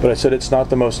 But I said it's not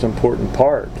the most important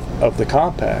part of the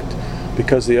compact,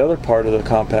 because the other part of the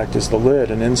compact is the lid,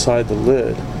 and inside the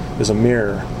lid is a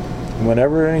mirror. And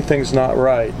whenever anything's not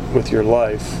right with your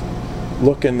life,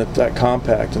 look in that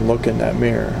compact and look in that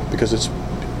mirror, because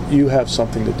you have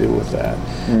something to do with that.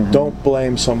 Mm-hmm. Don't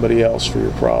blame somebody else for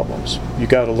your problems. You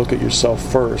got to look at yourself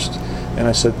first. And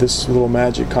I said, this little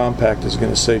magic compact is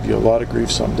going to save you a lot of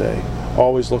grief someday.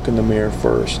 Always look in the mirror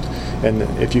first. And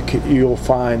if you'll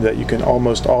find that you can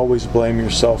almost always blame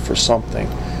yourself for something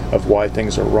of why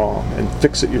things are wrong, and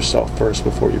fix it yourself first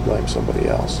before you blame somebody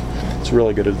else. It's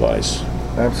really good advice.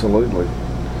 Absolutely.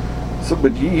 So,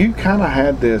 but you kind of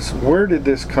had this. Where did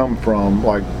this come from?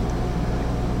 Like,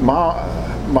 my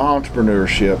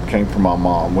entrepreneurship came from my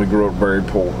mom. We grew up very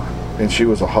poor, and she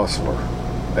was a hustler.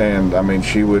 And I mean,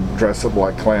 she would dress up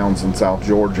like clowns in South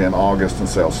Georgia in August and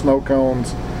sell snow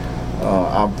cones.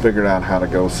 I figured out how to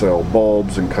go sell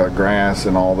bulbs and cut grass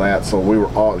and all that.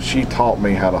 So she taught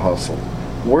me how to hustle.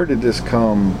 Where did this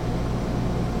come?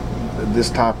 This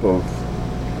type of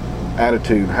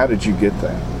attitude. How did you get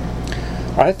that?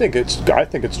 I think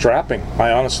it's trapping.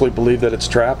 I honestly believe that it's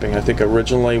trapping. I think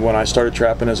originally when I started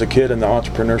trapping as a kid, in the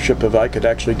entrepreneurship, if I could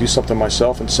actually do something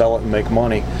myself and sell it and make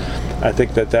money, I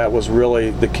think that was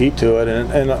really the key to it.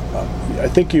 And I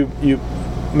think you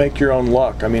make your own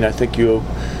luck. I mean, I think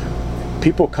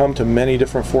people come to many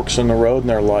different forks in the road in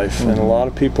their life, and a lot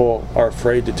of people are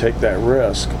afraid to take that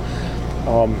risk.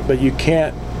 But you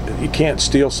can't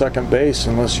steal second base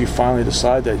unless you finally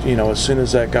decide that, you know, as soon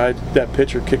as that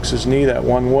pitcher kicks his knee that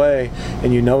one way,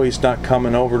 and you know he's not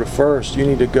coming over to first, you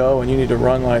need to go and you need to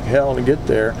run like hell to get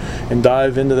there and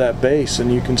dive into that base,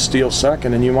 and you can steal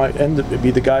second, and you might be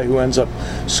the guy who ends up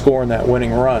scoring that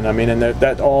winning run. I mean, and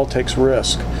that all takes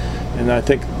risk. And I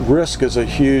think risk is a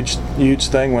huge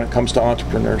thing when it comes to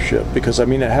entrepreneurship, because I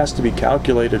mean, it has to be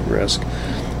calculated risk.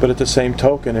 But at the same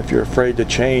token, if you're afraid to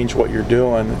change what you're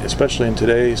doing, especially in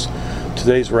today's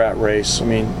rat race, I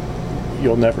mean,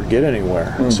 you'll never get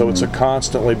anywhere. Mm-hmm. So it's a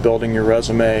constantly building your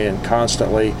resume and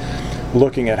constantly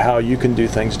looking at how you can do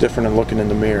things different, and looking in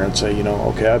the mirror and say, you know,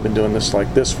 okay, I've been doing this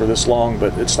like this for this long,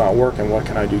 but it's not working. What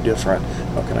can I do different?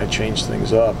 How can I change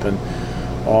things up? And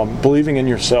believing in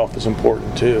yourself is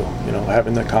important too. You know,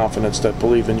 having the confidence that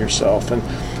believe in yourself. And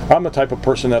I'm the type of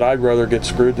person that I'd rather get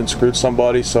screwed than screwed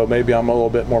somebody. So maybe I'm a little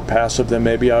bit more passive than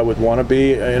maybe I would want to be.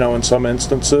 You know, in some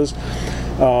instances,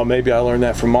 maybe I learned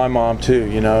that from my mom too.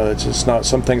 You know, it's just not.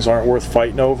 Some things aren't worth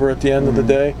fighting over at the end of the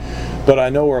day. But I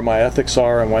know where my ethics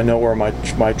are, and I know where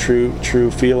my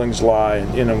true feelings lie.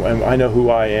 And, you know, and I know who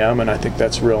I am, and I think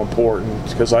that's real important,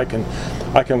 because I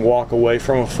can walk away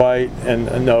from a fight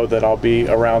and know that I'll be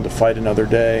around to fight another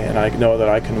day, and I know that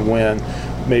I can win,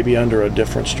 maybe under a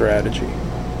different strategy.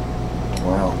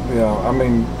 Wow. Yeah, I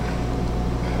mean,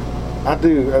 I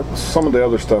do some of the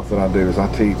other stuff that I do is I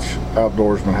teach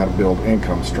outdoorsmen how to build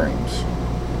income streams.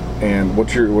 And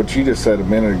what you just said a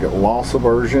minute ago, loss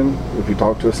aversion, if you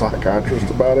talk to a psychiatrist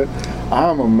about it,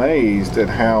 I'm amazed at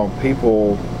how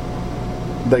people,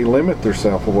 they limit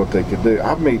themselves of what they could do.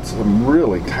 I've met some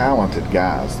really talented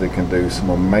guys that can do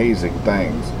some amazing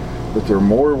things, but they're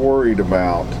more worried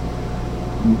about,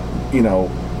 you know,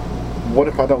 what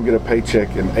if I don't get a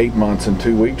paycheck in 8 months and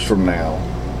 2 weeks from now?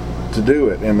 to do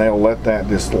it, and they'll let that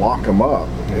just lock them up,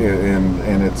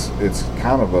 and it's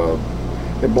kind of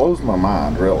it blows my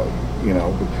mind, really, you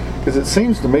know, because it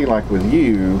seems to me like with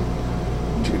you,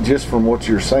 just from what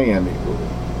you're saying,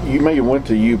 you may have went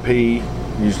to UP,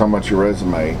 you're talking about your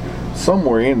resume,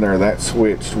 somewhere in there that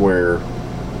switched where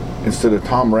instead of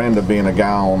Tom Miranda being a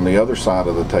guy on the other side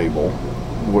of the table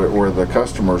where the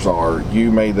customers are,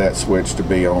 you made that switch to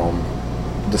be on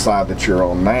the side that you're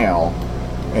on now.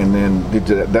 And then did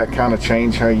that kind of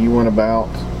change how you went about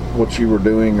what you were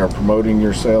doing or promoting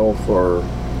yourself, or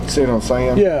see what I'm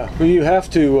saying? Yeah, well, you have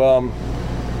to.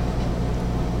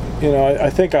 You know, I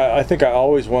think I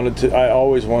always wanted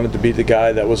to be the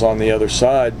guy that was on the other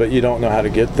side, but you don't know how to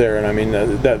get there. And I mean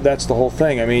that's the whole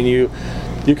thing. I mean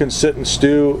you can sit and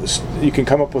stew. You can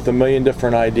come up with a million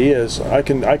different ideas. I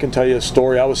can tell you a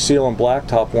story. I was sealing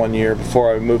blacktop one year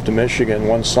before I moved to Michigan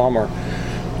one summer.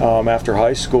 After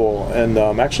high school, and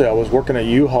actually I was working at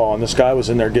U-Haul, and this guy was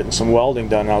in there getting some welding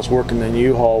done, and I was working in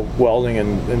U-Haul welding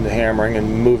and hammering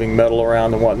and moving metal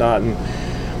around and whatnot, and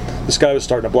this guy was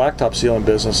starting a blacktop sealing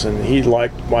business, and he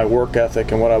liked my work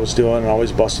ethic and what I was doing and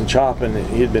always busting chop, and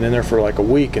he had been in there for like a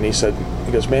week, and he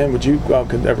goes, man, would you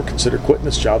ever consider quitting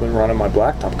this job and running my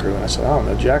blacktop crew? And I said, I don't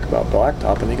know jack about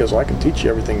blacktop. And he goes, well, I can teach you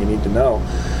everything you need to know.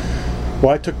 Well,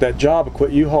 I took that job, I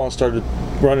quit U-Haul and started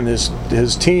running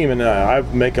his team, and I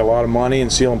make a lot of money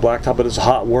and sealing blacktop, but it was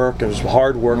hot work, it was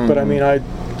hard work, but I mean I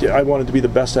wanted to be the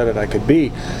best at it I could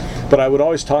be. But I would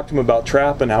always talk to him about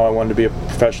trapping, how I wanted to be a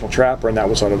professional trapper, and that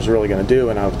was what I was really going to do.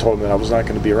 And I told him that I was not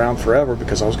going to be around forever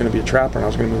because I was going to be a trapper and I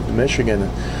was going to move to Michigan.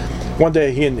 And one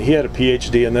day he had a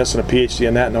PhD in this and a PhD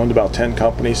in that and owned about 10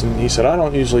 companies, and he said, I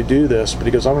don't usually do this, but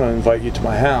he goes, I'm going to invite you to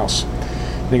my house.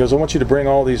 And he goes, I want you to bring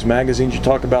all these magazines you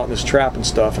talk about in this trap and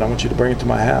stuff, and I want you to bring it to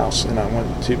my house, and I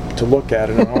want to look at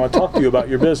it, and I want to talk to you about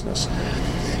your business.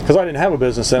 Because I didn't have a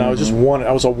business then, I was a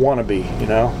wannabe, you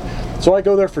know. So I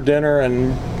go there for dinner,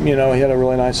 and you know, he had a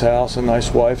really nice house and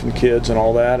nice wife and kids and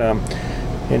all that.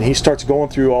 And he starts going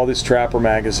through all this Trapper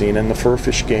magazine and the Fur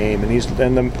Fish Game, and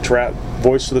the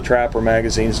Voice of the Trapper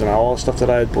magazines and all the stuff that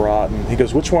I had brought. And he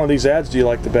goes, which one of these ads do you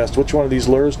like the best? Which one of these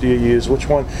lures do you use? Which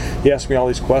one? He asked me all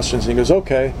these questions, and he goes,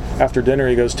 okay. After dinner,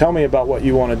 he goes, tell me about what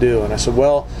you want to do. And I said,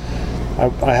 well,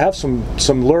 I have some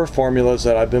lure formulas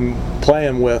that I've been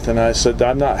playing with, and I said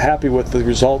I'm not happy with the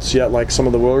results yet, like some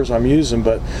of the lures I'm using,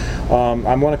 but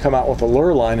I want to come out with a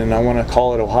lure line, and I want to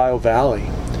call it Ohio Valley.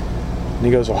 And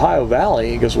he goes, Ohio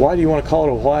Valley? He goes, why do you want to call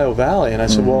it Ohio Valley? And I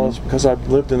said, well, it's because I've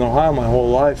lived in Ohio my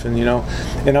whole life, and you know,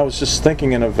 and I was just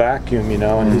thinking in a vacuum, you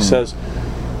know. And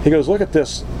he goes, look at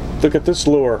this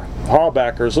lure,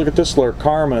 Hawbackers, look at this lure,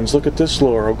 Carmen's, look at this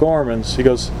lure, O'Gorman's. He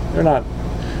goes, they're not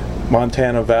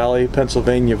Montana Valley,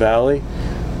 Pennsylvania Valley.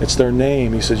 It's their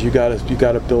name. He says you got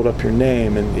to build up your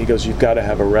name, and he goes, you've got to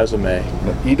have a resume.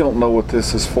 You don't know what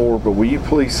this is for, but will you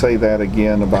please say that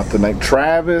again about the name?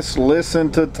 Travis,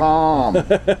 listen to Tom.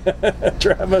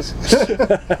 Travis,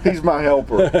 he's my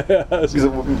helper.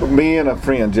 Me and a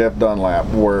friend, Jeff Dunlap,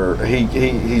 where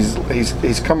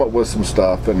he's come up with some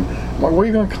stuff, and I'm like, what are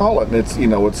you going to call it? And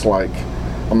it's like,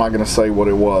 I'm not going to say what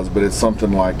it was, but it's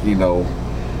something like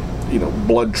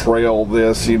Blood Trail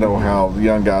this, how the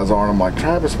young guys are. And I'm like,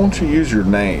 Travis, why don't you use your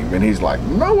name? And he's like,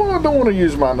 no, I don't want to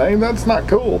use my name. That's not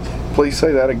cool. Please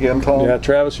say that again, Tom. Yeah,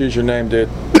 Travis, use your name, dude.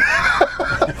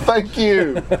 Thank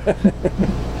you.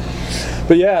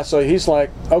 But yeah, so he's like,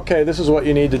 okay, this is what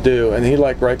you need to do. And he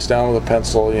like writes down with a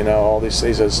pencil, all these,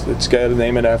 he says, it's got to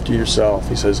name it after yourself.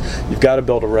 He says, you've got to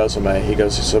build a resume. He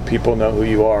goes, so people know who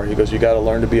you are. He goes, you got to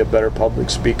learn to be a better public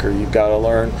speaker. You've got to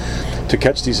learn to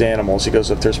catch these animals. He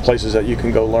goes, if there's places that you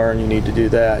can go learn, you need to do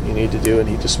that. You need to do it. And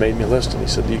he just made me a list. And he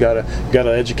said, you got an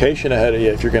education ahead of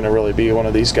you if you're going to really be one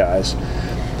of these guys.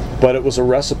 But it was a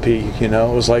recipe, it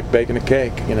was like baking a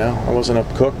cake, I wasn't a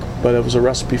cook, but it was a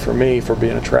recipe for me for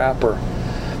being a trapper.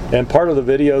 And part of the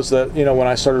videos that, when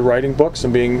I started writing books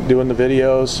and doing the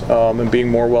videos and being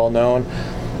more well known,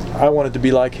 I wanted to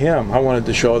be like him. I wanted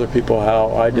to show other people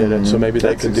how I did it, so maybe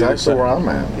they could do the same. That's exactly where I'm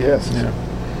at. Yes.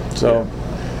 Yeah. So,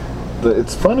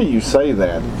 it's funny you say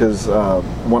that, because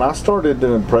when I started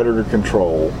doing predator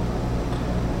control,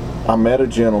 I met a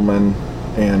gentleman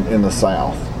in the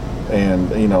South, and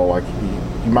like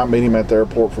you might meet him at the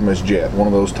airport from his jet, one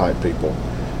of those type people.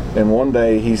 And one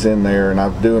day he's in there, and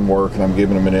I'm doing work, and I'm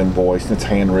giving him an invoice, and it's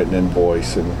handwritten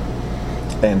invoice,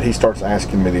 and he starts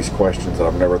asking me these questions that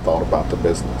I've never thought about the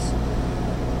business.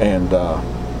 And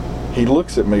he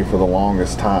looks at me for the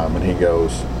longest time, and he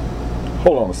goes,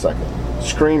 hold on a second.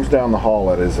 Screams down the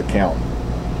hall at his accountant.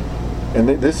 And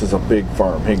this is a big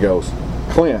firm. He goes,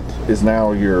 Clint is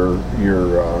now your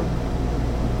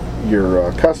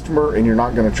your customer, and you're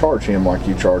not going to charge him like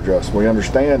you charge us. We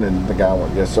understand." And the guy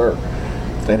went, "Yes, sir."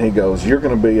 And he goes, "You're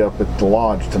going to be up at the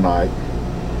lodge tonight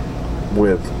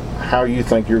with how you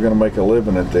think you're going to make a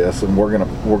living at this, and we're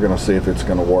going to see if it's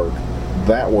going to work."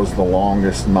 That was the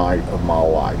longest night of my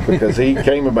life, because he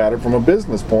came about it from a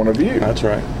business point of view. That's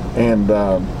right. And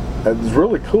it's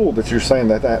really cool that you're saying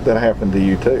that happened to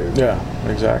you too. Yeah,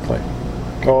 exactly.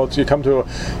 Well, you come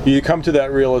to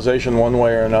that realization one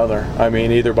way or another. I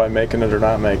mean, either by making it or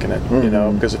not making it. You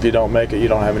know, because if you don't make it, you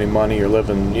don't have any money. You're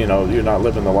living, you're not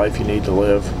living the life you need to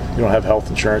live. You don't have health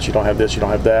insurance. You don't have this. You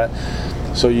don't have that.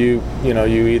 So you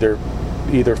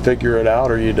either figure it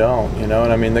out or you don't. And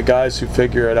I mean, the guys who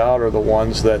figure it out are the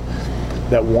ones that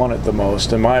want it the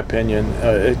most. In my opinion,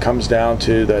 it comes down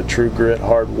to that true grit,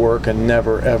 hard work, and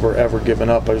never, ever, ever giving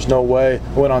up. There's no way.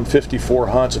 I went on 54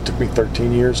 hunts. It took me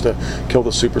 13 years to kill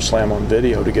the Super Slam on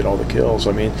video to get all the kills.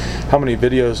 I mean, how many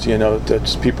videos do you know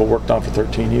that people worked on for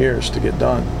 13 years to get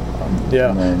done?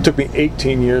 It took me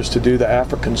 18 years to do the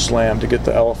African Slam, to get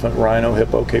the elephant, rhino,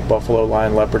 hippo, Cape buffalo,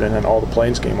 lion, leopard, and then all the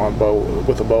plains game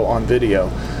with a bow on video.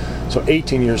 So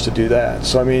 18 years to do that.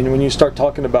 So I mean, when you start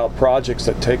talking about projects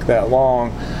that take that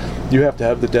long, you have to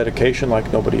have the dedication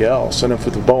like nobody else. And if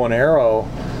with the bow and arrow,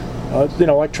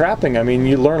 like trapping, I mean,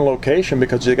 you learn location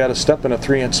because you got to step in a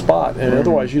 3-inch spot, and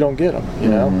otherwise you don't get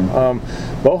them.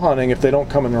 Bow hunting, if they don't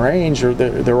come in range, or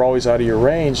they're always out of your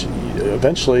range,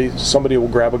 eventually somebody will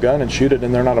grab a gun and shoot it,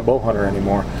 and they're not a bow hunter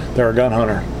anymore. They're a gun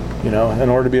hunter. In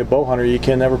order to be a bow hunter, you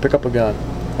can never pick up a gun.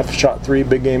 I've shot 3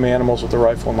 big game animals with a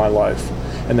rifle in my life,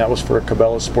 and that was for a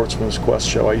Cabela's Sportsman's Quest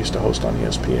show I used to host on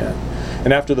ESPN.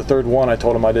 And after the third one, I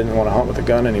told him I didn't want to hunt with a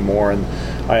gun anymore, and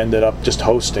I ended up just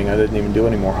hosting. I didn't even do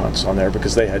any more hunts on there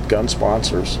because they had gun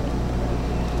sponsors.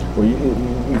 Well,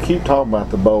 you keep talking about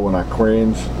the bow, and I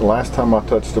cringe. The last time I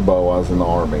touched a bow, I was in the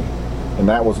Army. And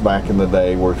that was back in the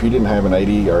day where if you didn't have an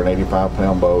 80 or an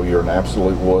 85-pound bow, you're an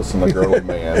absolute wuss and a girly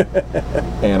man.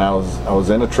 And I was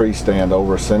in a tree stand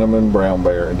over a cinnamon brown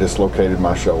bear and dislocated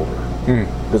my shoulder.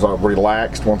 Because I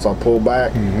relaxed once I pulled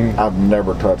back. I've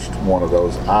never touched one of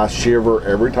those. I shiver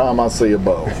every time I see a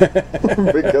bow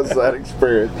because of that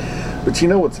experience. But you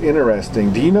know what's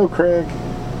interesting? Do you know Craig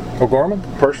O'Gorman?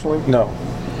 Personally? No.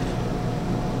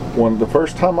 When the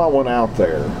first time I went out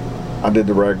there, I did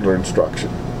the regular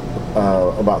instruction.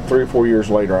 About 3 or 4 years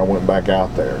later, I went back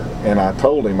out there, and I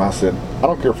told him, I said, "I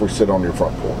don't care if we sit on your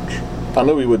front porch." I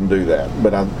knew he wouldn't do that,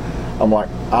 but I'm like,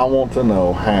 I want to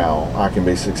know how I can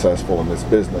be successful in this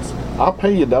business. I'll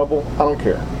pay you double. I don't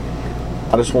care.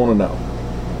 I just want to know.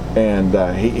 And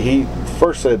he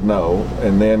first said no,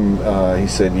 and then he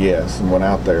said yes, and went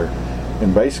out there.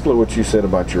 And basically what you said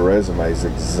about your resume is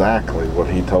exactly what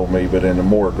he told me, but in a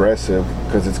more aggressive,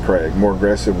 because it's Craig, more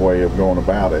aggressive way of going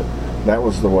about it. That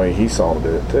was the way he saw to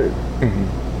do it too.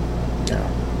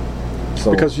 Yeah.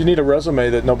 So, because you need a resume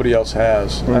that nobody else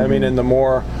has. I mean, and the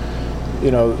more,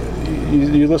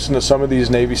 you listen to some of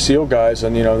these Navy SEAL guys,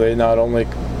 and they not only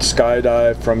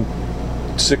skydive from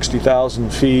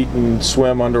 60,000 feet and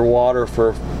swim underwater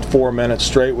for 4 minutes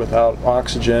straight without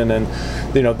oxygen, and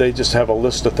they just have a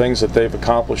list of things that they've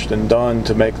accomplished and done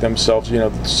to make themselves,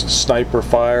 sniper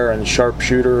fire and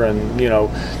sharpshooter and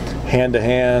hand to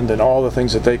hand and all the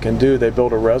things that they can do. They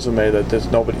build a resume that there's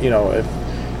nobody,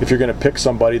 if you're going to pick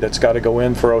somebody that's got to go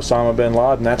in for Osama bin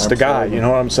Laden, that's the guy, you know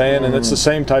what I'm saying? And it's the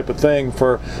same type of thing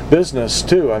for business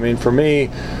too. I mean, for me,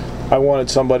 I wanted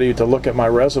somebody to look at my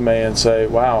resume and say,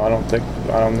 wow,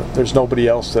 there's nobody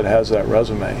else that has that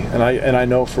resume. And I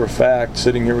know for a fact,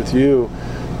 sitting here with you,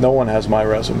 no one has my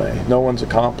resume. No one's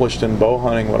accomplished in bow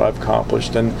hunting what I've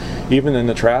accomplished. And even in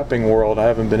the trapping world, I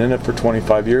haven't been in it for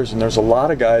 25 years, and there's a lot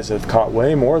of guys that have caught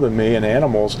way more than me in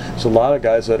animals. There's a lot of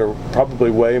guys that are probably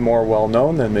way more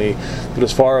well-known than me. But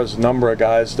as far as the number of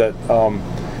guys that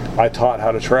I taught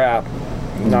how to trap,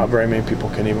 not very many people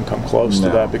can even come close to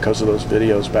that because of those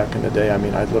videos back in the day. I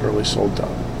mean, I literally sold the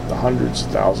hundreds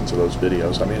of thousands of those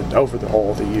videos. I mean, over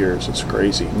all the years, it's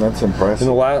crazy. That's impressive.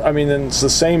 And it's the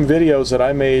same videos that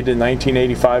I made in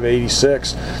 1985,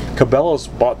 86. Cabela's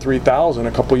bought 3,000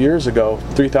 a couple years ago,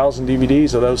 3,000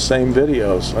 DVDs of those same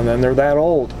videos, and then they're that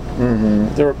old.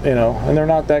 They're and they're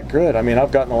not that good. I mean,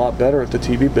 I've gotten a lot better at the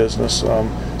TV business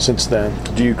since then.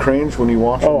 Do you cringe when you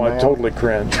watch? Oh, I totally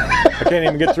cringe. I can't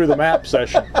even get through the map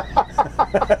session.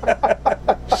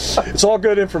 It's all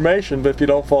good information, but if you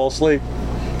don't fall asleep.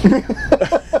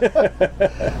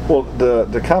 Well,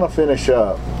 to kind of finish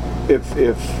up,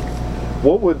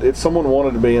 if someone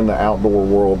wanted to be in the outdoor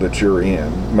world that you're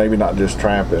in, maybe not just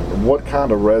trapping, what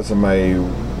kind of resume,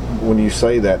 when you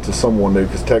say that to someone new,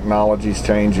 because technology's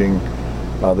changing,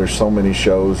 There's so many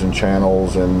shows and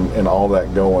channels and all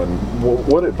that going.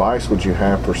 What advice would you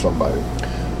have for somebody?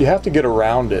 You have to get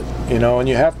around it, you know, and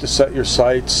you have to set your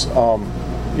sights.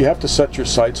 You have to set your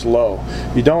sights low.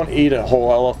 You don't eat a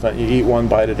whole elephant. You eat one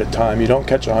bite at a time. You don't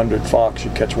catch 100 fox.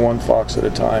 You catch one fox at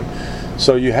a time.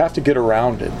 So you have to get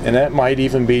around it, and that might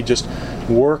even be just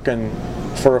working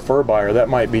for a fur buyer. That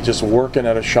might be just working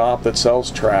at a shop that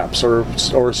sells traps or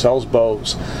sells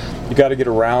bows. You got to get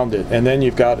around it, and then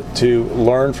you've got to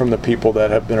learn from the people that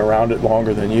have been around it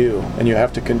longer than you, and you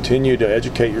have to continue to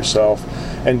educate yourself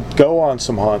and go on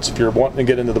some hunts. If you're wanting to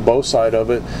get into the bow side of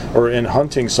it or in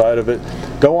hunting side of it,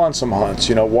 go on some hunts.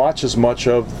 You know, watch as much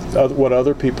of what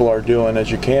other people are doing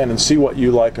as you can and see what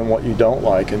you like and what you don't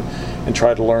like, and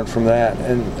try to learn from that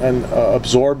and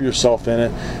absorb yourself in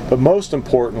it. But most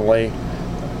importantly,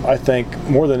 I think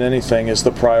more than anything is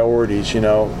the priorities. You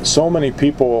know, so many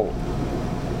people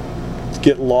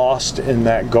get lost in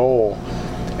that goal,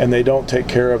 and they don't take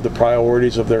care of the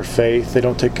priorities of their faith. They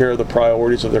don't take care of the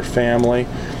priorities of their family.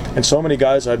 And so many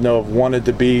guys I know have wanted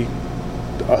to be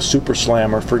a super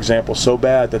slammer, for example, so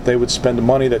bad that they would spend the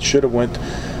money that should have went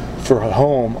for a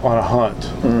home on a hunt,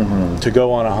 to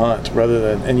go on a hunt rather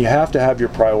than. And you have to have your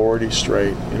priorities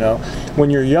straight. You know, when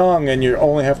you're young and you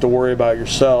only have to worry about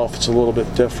yourself, it's a little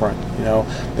bit different, you know,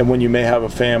 than when you may have a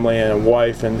family and a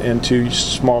wife and 2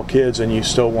 small kids, and you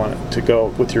still want to go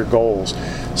with your goals.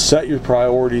 Set your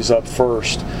priorities up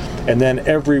first, and then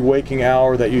every waking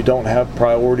hour that you don't have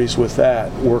priorities with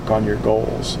that, work on your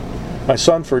goals. My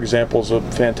son, for example, is a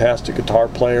fantastic guitar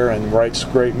player and writes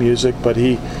great music, but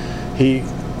he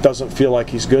doesn't feel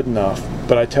like he's good enough.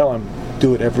 But I tell him,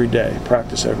 do it every day,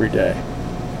 practice every day,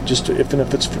 just even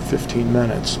if it's for 15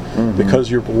 minutes, because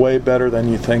you're way better than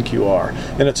you think you are.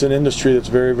 And it's an industry that's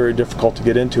very, very difficult to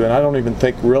get into, and I don't even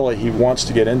think really he wants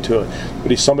to get into it,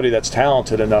 but he's somebody that's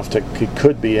talented enough he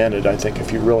could be in it, I think, if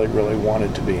he really, really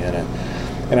wanted to be in it.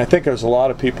 And I think there's a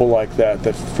lot of people like that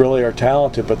really are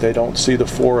talented, but they don't see the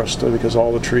forest because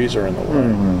all the trees are in the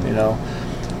way, you know.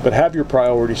 But have your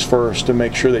priorities first and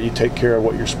make sure that you take care of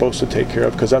what you're supposed to take care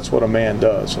of, because that's what a man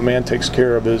does. A man takes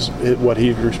care of what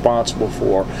he's responsible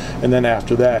for, and then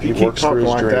after that he works for his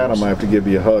dreams. If you keep talking like that, I'm going to have to give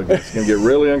you a hug. It's going to get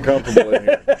really uncomfortable in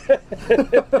here.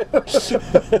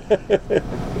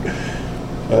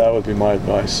 Well, that would be my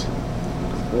advice.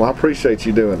 Well, I appreciate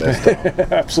you doing this, Tom.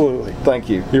 Absolutely. Thank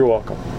you. You're welcome.